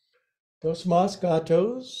 Dos más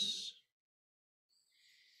gatos.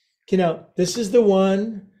 Okay, now this is the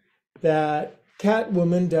one that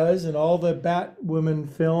Catwoman does in all the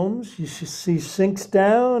Batwoman films. You see sinks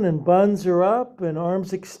down and buns are up and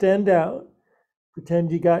arms extend out.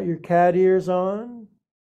 Pretend you got your cat ears on.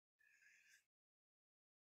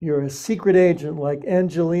 You're a secret agent like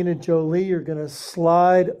Angelina Jolie. You're going to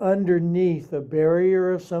slide underneath a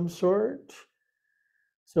barrier of some sort.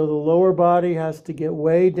 So the lower body has to get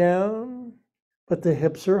way down, but the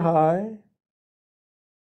hips are high.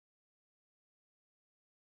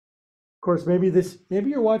 Of course, maybe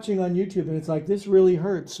you're watching on YouTube and it's like, this really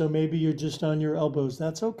hurts. So maybe you're just on your elbows.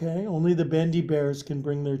 That's okay. Only the bendy bears can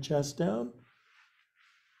bring their chest down.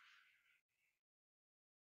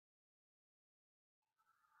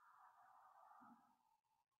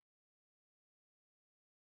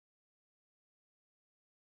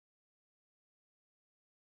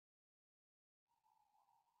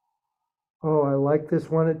 Oh, I like this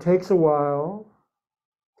one. It takes a while.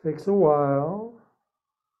 Takes a while.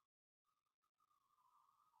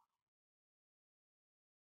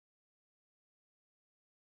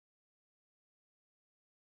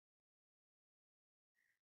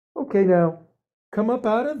 Okay, now come up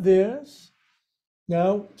out of this.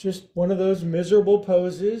 Now, just one of those miserable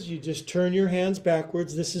poses. You just turn your hands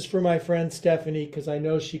backwards. This is for my friend Stephanie because I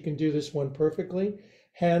know she can do this one perfectly.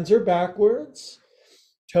 Hands are backwards.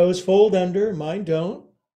 Toes fold under. Mine don't.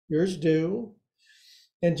 Yours do.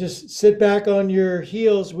 And just sit back on your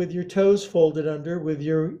heels with your toes folded under, with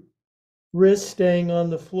your wrists staying on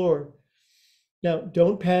the floor. Now,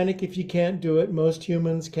 don't panic if you can't do it. Most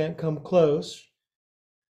humans can't come close.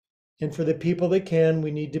 And for the people that can, we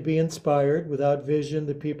need to be inspired. Without vision,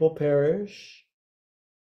 the people perish.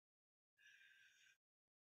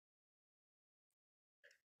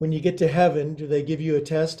 When you get to heaven, do they give you a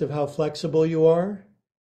test of how flexible you are?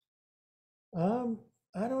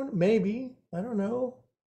 I don't, maybe, I don't know.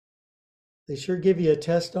 They sure give you a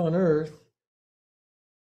test on earth.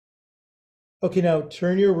 Okay, now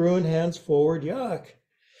turn your ruined hands forward. Yuck.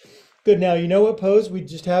 Good. Now, you know what pose we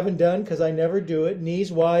just haven't done because I never do it.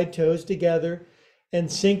 Knees wide, toes together,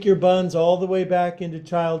 and sink your buns all the way back into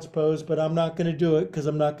child's pose. But I'm not going to do it because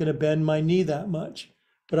I'm not going to bend my knee that much.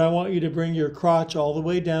 But I want you to bring your crotch all the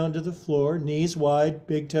way down to the floor, knees wide,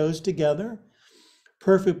 big toes together.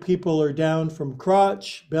 Perfect people are down from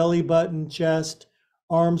crotch, belly button, chest,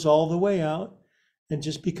 arms all the way out. And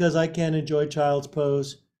just because I can't enjoy child's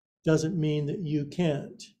pose doesn't mean that you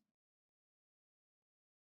can't.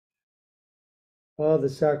 Oh, the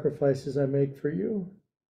sacrifices I make for you.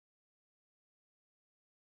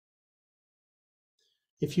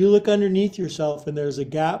 If you look underneath yourself and there's a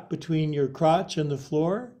gap between your crotch and the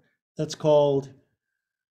floor, that's called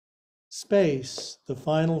space, the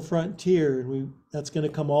final frontier. That's going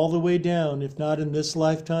to come all the way down, if not in this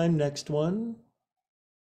lifetime, next one.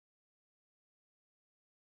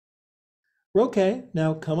 Okay,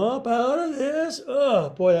 now come up out of this. Oh,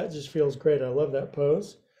 boy, that just feels great. I love that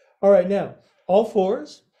pose. All right, now, all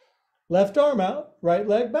fours, left arm out, right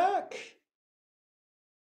leg back.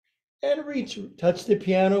 And reach, touch the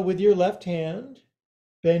piano with your left hand.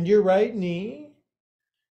 Bend your right knee.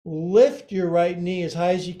 Lift your right knee as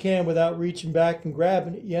high as you can without reaching back and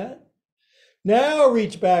grabbing it yet. Now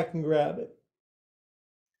reach back and grab it.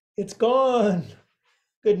 It's gone.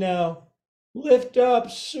 Good now. Lift up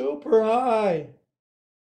super high.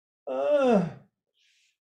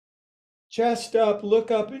 Chest up, look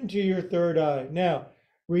up into your third eye. Now,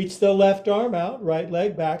 reach the left arm out, right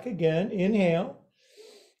leg back again. Inhale.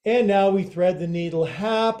 And now we thread the needle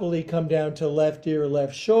happily, come down to left ear,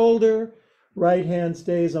 left shoulder. Right hand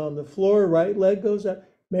stays on the floor, right leg goes up.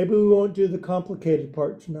 Maybe we won't do the complicated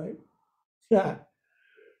part tonight. Now,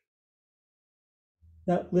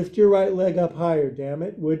 lift your right leg up higher, damn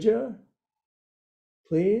it, would you?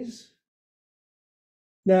 Please?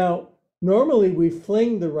 Now, normally we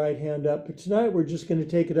fling the right hand up, but tonight we're just going to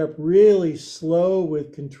take it up really slow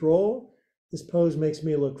with control. This pose makes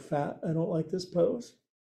me look fat. I don't like this pose.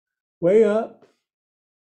 Way up.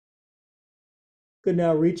 Good,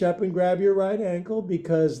 now reach up and grab your right ankle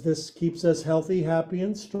because this keeps us healthy, happy,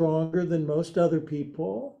 and stronger than most other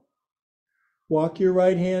people. Walk your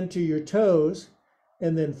right hand to your toes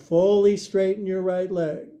and then fully straighten your right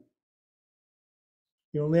leg.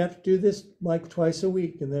 You only have to do this like twice a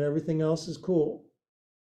week and then everything else is cool.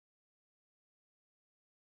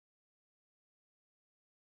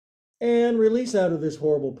 And release out of this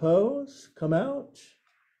horrible pose. Come out.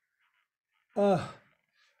 All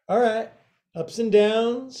right. Ups and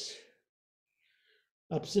downs.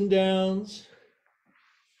 Ups and downs.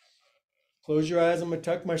 Close your eyes. I'm going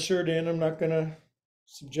to tuck my shirt in. I'm not going to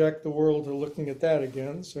subject the world to looking at that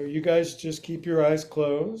again. So you guys just keep your eyes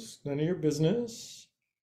closed. None of your business.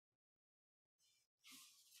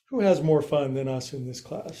 Who has more fun than us in this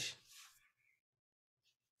class?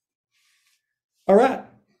 All right.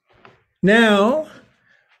 Now,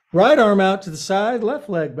 right arm out to the side, left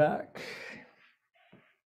leg back.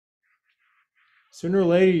 Sooner or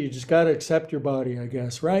later, you just got to accept your body, I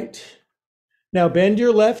guess, right? Now bend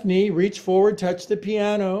your left knee, reach forward, touch the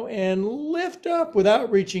piano, and lift up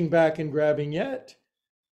without reaching back and grabbing yet.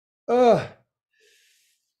 Ugh.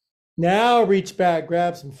 Now reach back,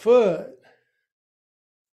 grab some foot.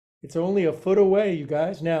 It's only a foot away, you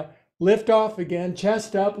guys. Now lift off again,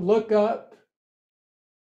 chest up, look up.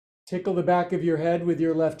 Tickle the back of your head with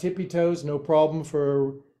your left tippy toes, no problem for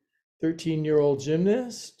a 13-year-old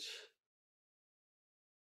gymnast.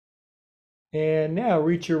 And now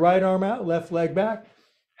reach your right arm out, left leg back.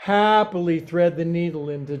 Happily thread the needle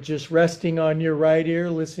into just resting on your right ear,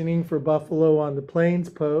 listening for buffalo on the plains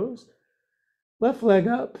pose. Left leg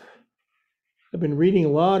up. I've been reading a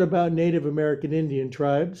lot about Native American Indian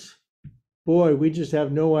tribes. Boy, we just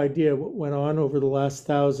have no idea what went on over the last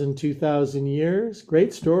 1,000, 2,000 years.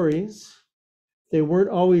 Great stories. They weren't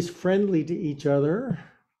always friendly to each other.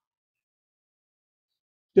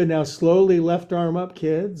 Good, now slowly left arm up,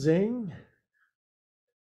 kids, zing.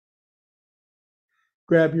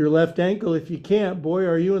 Grab your left ankle if you can't. Boy,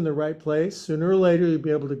 are you in the right place. Sooner or later, you'll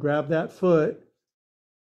be able to grab that foot.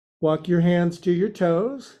 Walk your hands to your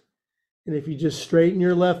toes. And if you just straighten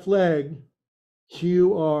your left leg,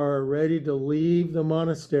 you are ready to leave the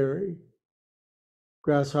monastery.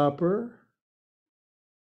 Grasshopper.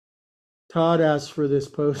 Todd asked for this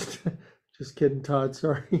post. Just kidding, Todd,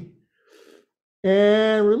 sorry.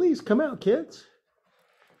 And release. Come out, kids.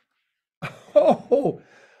 Oh,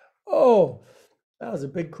 that was a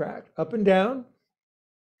big crack. Up and down.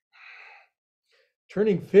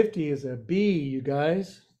 Turning 50 is a B, you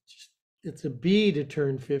guys. It's a B to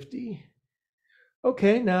turn 50.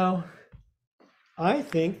 Okay, now I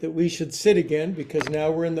think that we should sit again because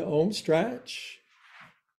now we're in the Om stretch.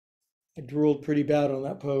 I drooled pretty bad on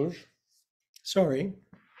that pose. Sorry.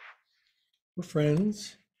 We're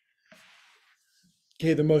friends.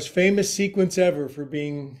 Okay, the most famous sequence ever for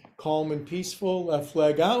being calm and peaceful, left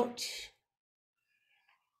leg out.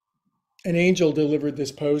 An angel delivered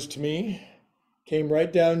this pose to me, came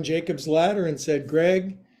right down Jacob's ladder and said,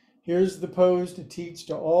 Greg, here's the pose to teach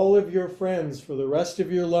to all of your friends for the rest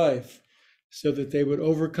of your life so that they would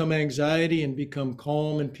overcome anxiety and become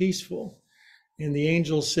calm and peaceful. And the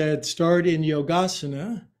angel said, start in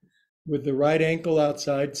Yogasana with the right ankle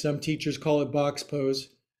outside. Some teachers call it box pose.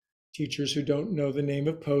 Teachers who don't know the name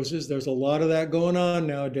of poses. There's a lot of that going on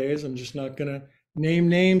nowadays. I'm just not going to name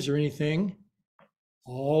names or anything.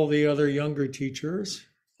 All the other younger teachers.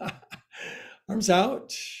 Arms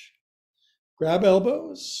out. Grab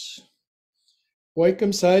elbows. Wake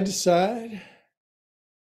them side to side.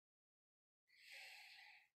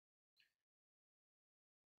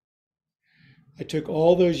 I took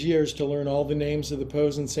all those years to learn all the names of the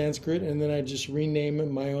pose in Sanskrit, and then I just rename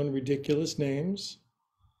them my own ridiculous names.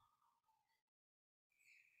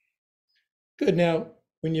 Good. Now,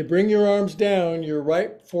 when you bring your arms down, your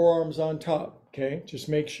right forearm's on top, okay? Just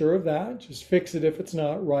make sure of that. Just fix it if it's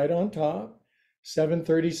not. Right on top.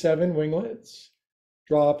 737 winglets,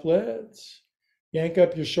 droplets. Yank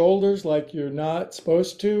up your shoulders like you're not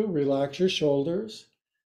supposed to. Relax your shoulders.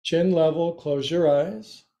 Chin level, close your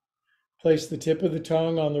eyes. Place the tip of the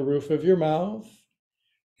tongue on the roof of your mouth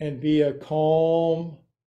and be a calm,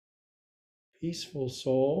 peaceful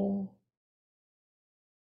soul.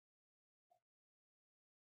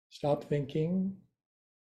 Stop thinking.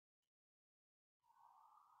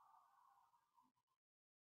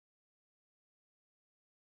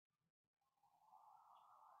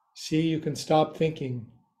 See, you can stop thinking.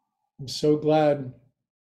 I'm so glad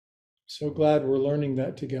we're learning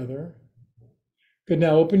that together. Good,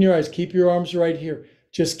 now open your eyes. Keep your arms right here.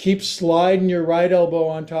 Just keep sliding your right elbow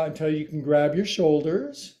on top until you can grab your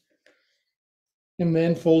shoulders. And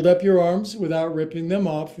then fold up your arms without ripping them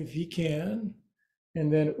off if you can.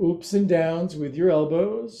 And then oops and downs with your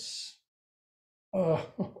elbows. Oh.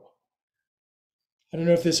 I don't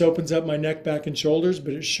know if this opens up my neck, back, and shoulders,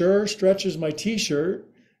 but it sure stretches my t-shirt.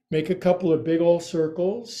 Make a couple of big old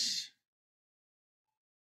circles.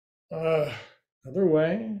 Other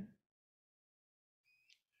way.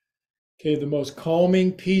 Okay, the most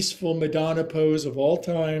calming, peaceful Madonna pose of all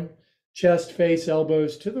time. Chest, face,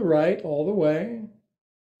 elbows to the right, all the way.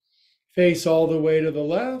 Face all the way to the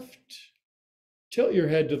left. Tilt your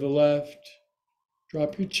head to the left.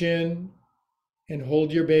 Drop your chin and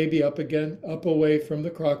hold your baby up again, up away from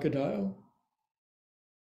the crocodile.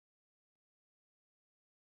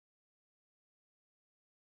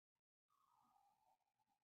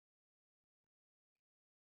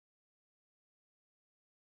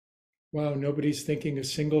 Wow, nobody's thinking a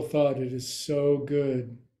single thought. It is so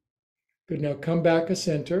good. Good, now come back a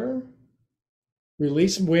center.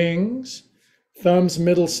 Release wings. Thumbs,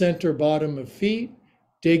 middle, center, bottom of feet.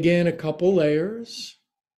 Dig in a couple layers.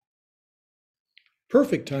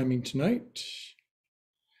 Perfect timing tonight.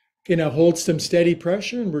 Okay, now hold some steady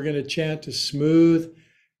pressure and we're going to chant a smooth,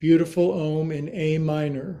 beautiful Om in A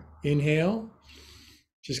minor. Inhale.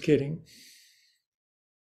 Just kidding.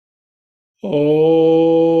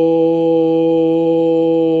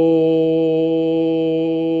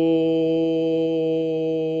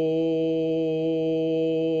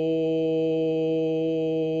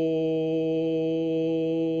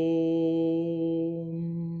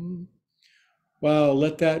 Wow,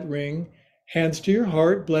 let that ring. Hands to your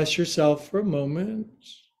heart. Bless yourself for a moment.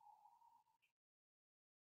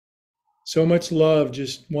 So much love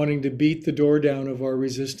just wanting to beat the door down of our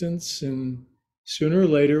resistance, and sooner or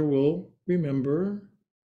later we'll remember.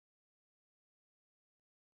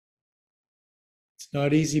 It's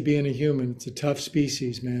not easy being a human. It's a tough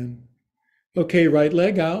species, man. Okay, right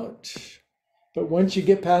leg out. But once you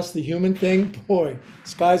get past the human thing, boy,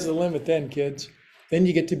 sky's the limit then, kids. Then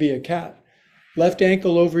you get to be a cat. Left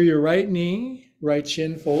ankle over your right knee, right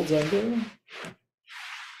shin folds under.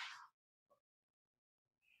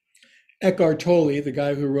 Eckhart Tolle, the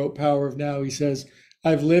guy who wrote Power of Now, he says,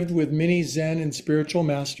 I've lived with many Zen and spiritual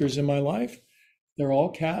masters in my life. They're all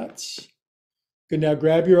cats. Good, now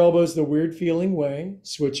grab your elbows the weird feeling way,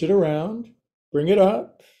 switch it around, bring it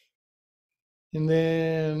up, and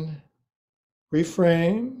then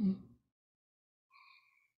reframe.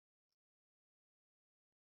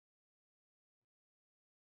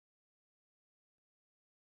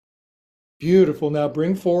 Beautiful. Now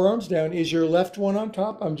bring forearms down. Is your left one on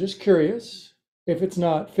top? I'm just curious. If it's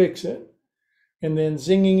not, fix it. And then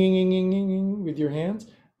zinging with your hands.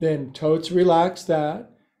 Then totes, relax that.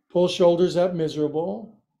 Pull shoulders up,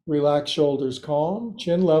 miserable. Relax shoulders, calm.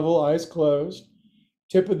 Chin level, eyes closed.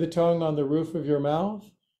 Tip of the tongue on the roof of your mouth.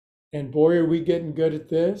 And boy, are we getting good at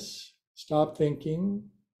this. Stop thinking.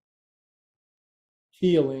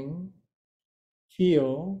 Feeling.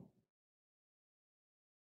 Feel.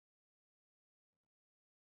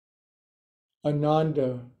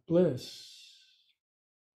 Ananda, bliss.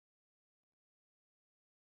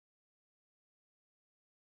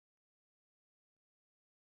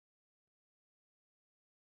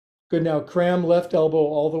 Good, now cram left elbow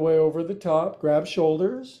all the way over the top. Grab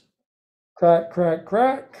shoulders. Crack, crack,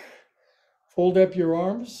 crack. Fold up your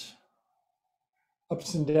arms.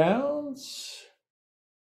 Ups and downs.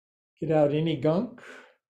 Get out any gunk.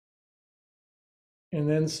 And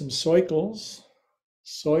then some cycles.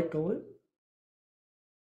 Cycle it.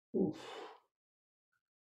 Oof.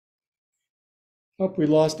 Up, we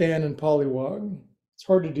lost Anne and Pollywog. It's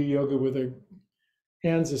hard to do yoga with a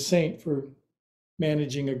Anne's a saint for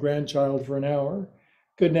managing a grandchild for an hour.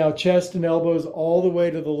 Good, now chest and elbows all the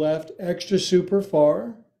way to the left, extra super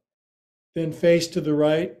far. Then face to the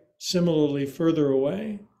right, similarly further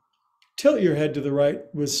away. Tilt your head to the right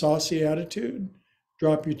with saucy attitude.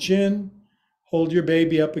 Drop your chin. Hold your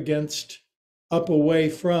baby up away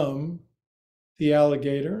from the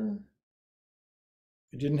alligator.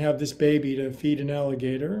 I didn't have this baby to feed an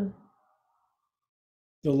alligator.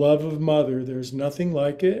 The love of mother, there's nothing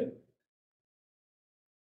like it.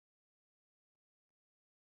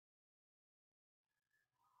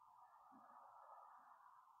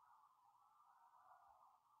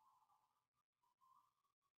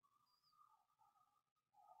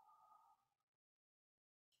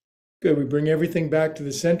 Good, we bring everything back to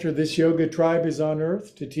the center. This yoga tribe is on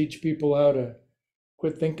earth to teach people how to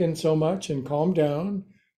quit thinking so much and calm down.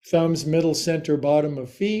 Thumbs, middle, center, bottom of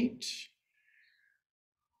feet.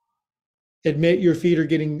 Admit your feet are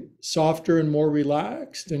getting softer and more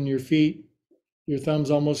relaxed, and your thumbs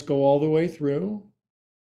almost go all the way through.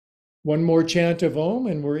 One more chant of Om,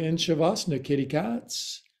 and we're in Shavasana, kitty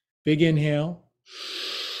cats. Big inhale.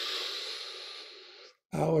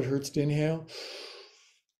 Ow, it hurts to inhale.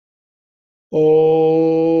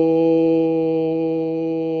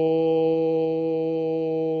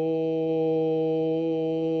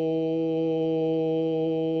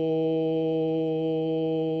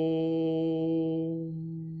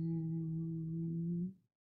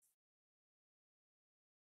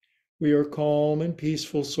 We are calm and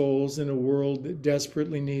peaceful souls in a world that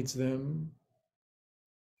desperately needs them.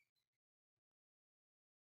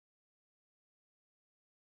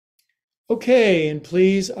 Okay, and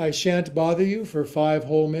please, I shan't bother you for 5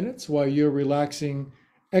 whole minutes while you're relaxing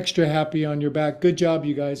extra happy on your back. Good job,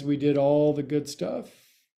 you guys. We did all the good stuff.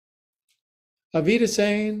 Avita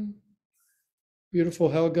Sane. Beautiful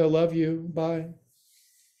Helga, love you. Bye.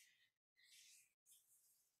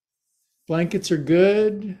 Blankets are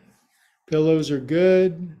good. Pillows are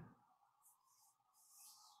good.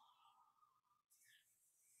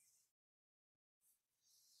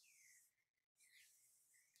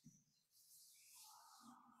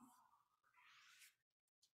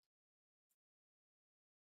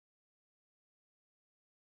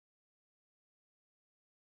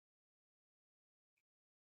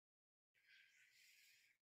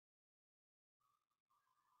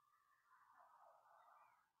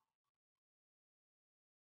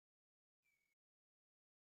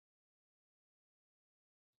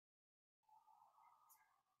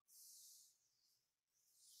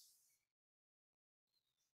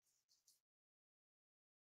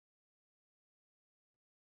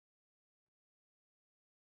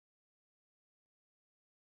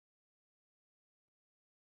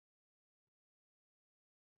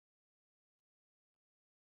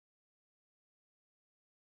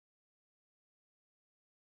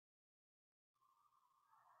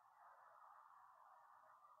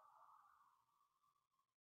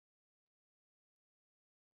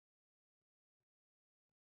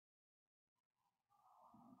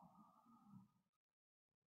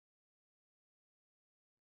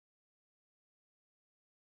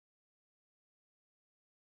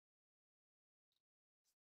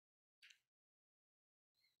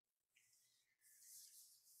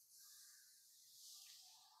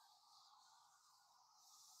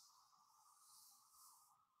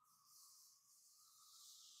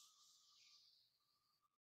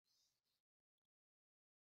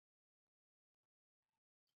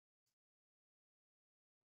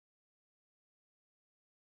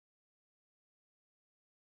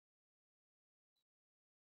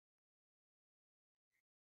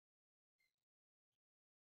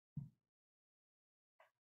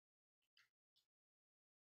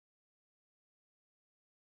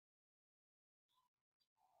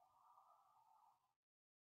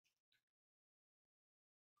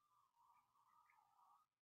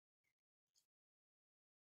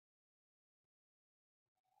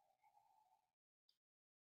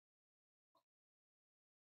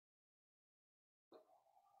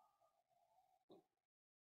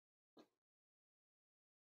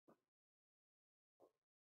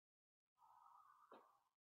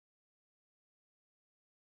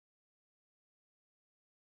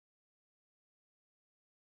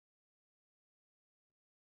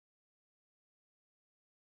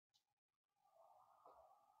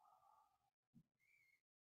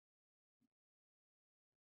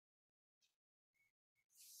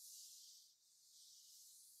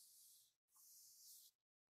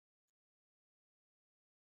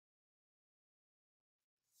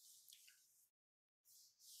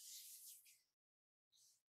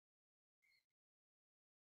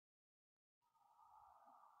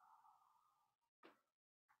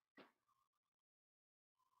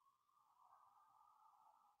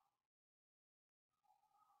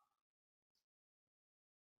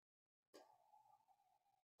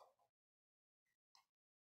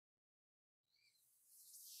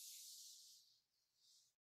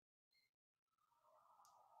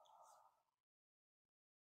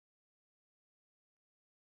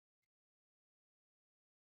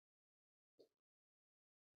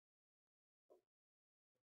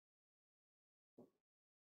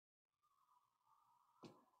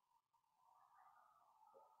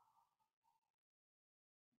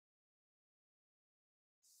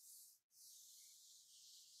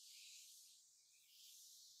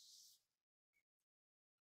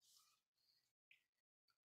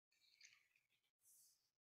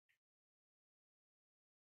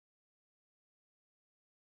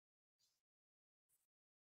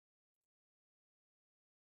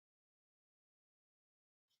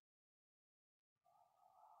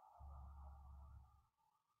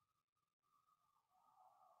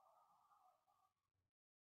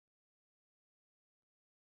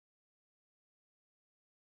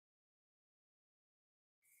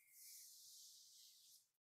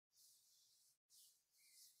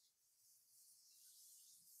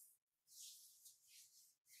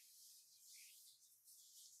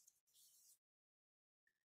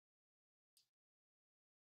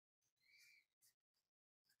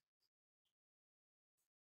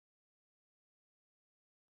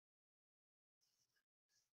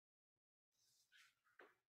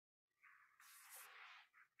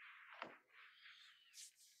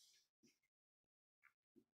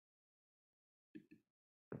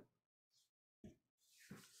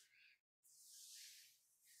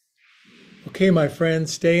 Okay, my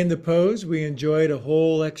friends, stay in the pose. We enjoyed a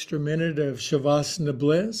whole extra minute of Shavasana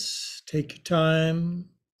bliss. Take your time.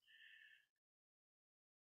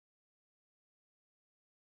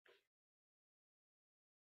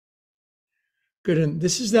 Good. And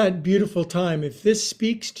this is that beautiful time. If this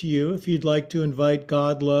speaks to you, if you'd like to invite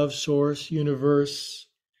God, love, source, universe,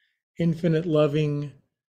 infinite loving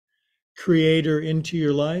creator into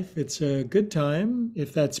your life, it's a good time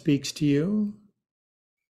if that speaks to you.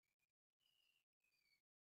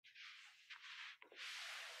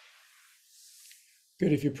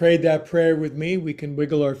 Good. If you prayed that prayer with me, we can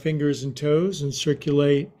wiggle our fingers and toes and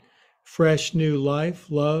circulate fresh new life,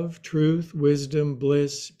 love, truth, wisdom,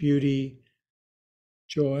 bliss, beauty,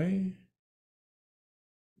 joy.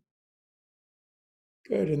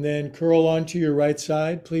 Good. And then curl onto your right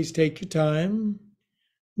side. Please take your time.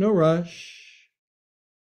 No rush.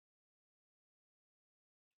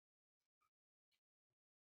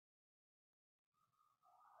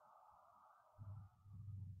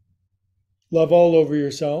 Love all over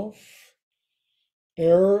yourself.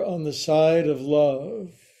 Err on the side of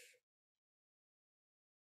love.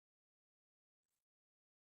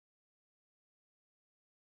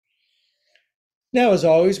 Now, as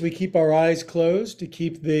always, we keep our eyes closed to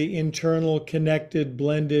keep the internal, connected,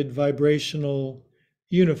 blended, vibrational,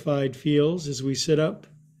 unified feels as we sit up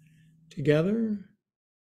together.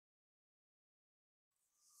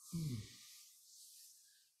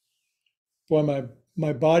 Boy,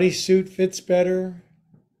 my bodysuit fits better.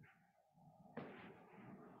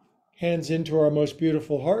 Hands into our most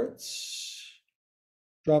beautiful hearts.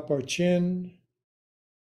 Drop our chin.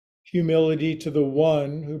 Humility to the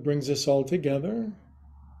one who brings us all together.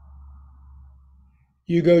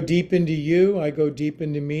 You go deep into you, I go deep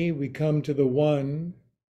into me. We come to the one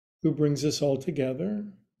who brings us all together.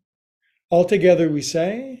 All together we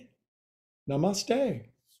say, Namaste.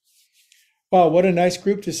 Wow, what a nice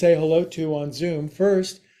group to say hello to on Zoom.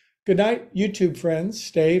 First, good night, YouTube friends.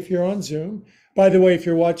 Stay if you're on Zoom. By the way, if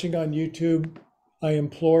you're watching on YouTube, I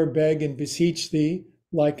implore, beg, and beseech thee,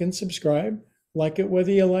 like and subscribe. Like it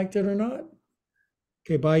whether you liked it or not.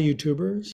 Okay, bye, YouTubers.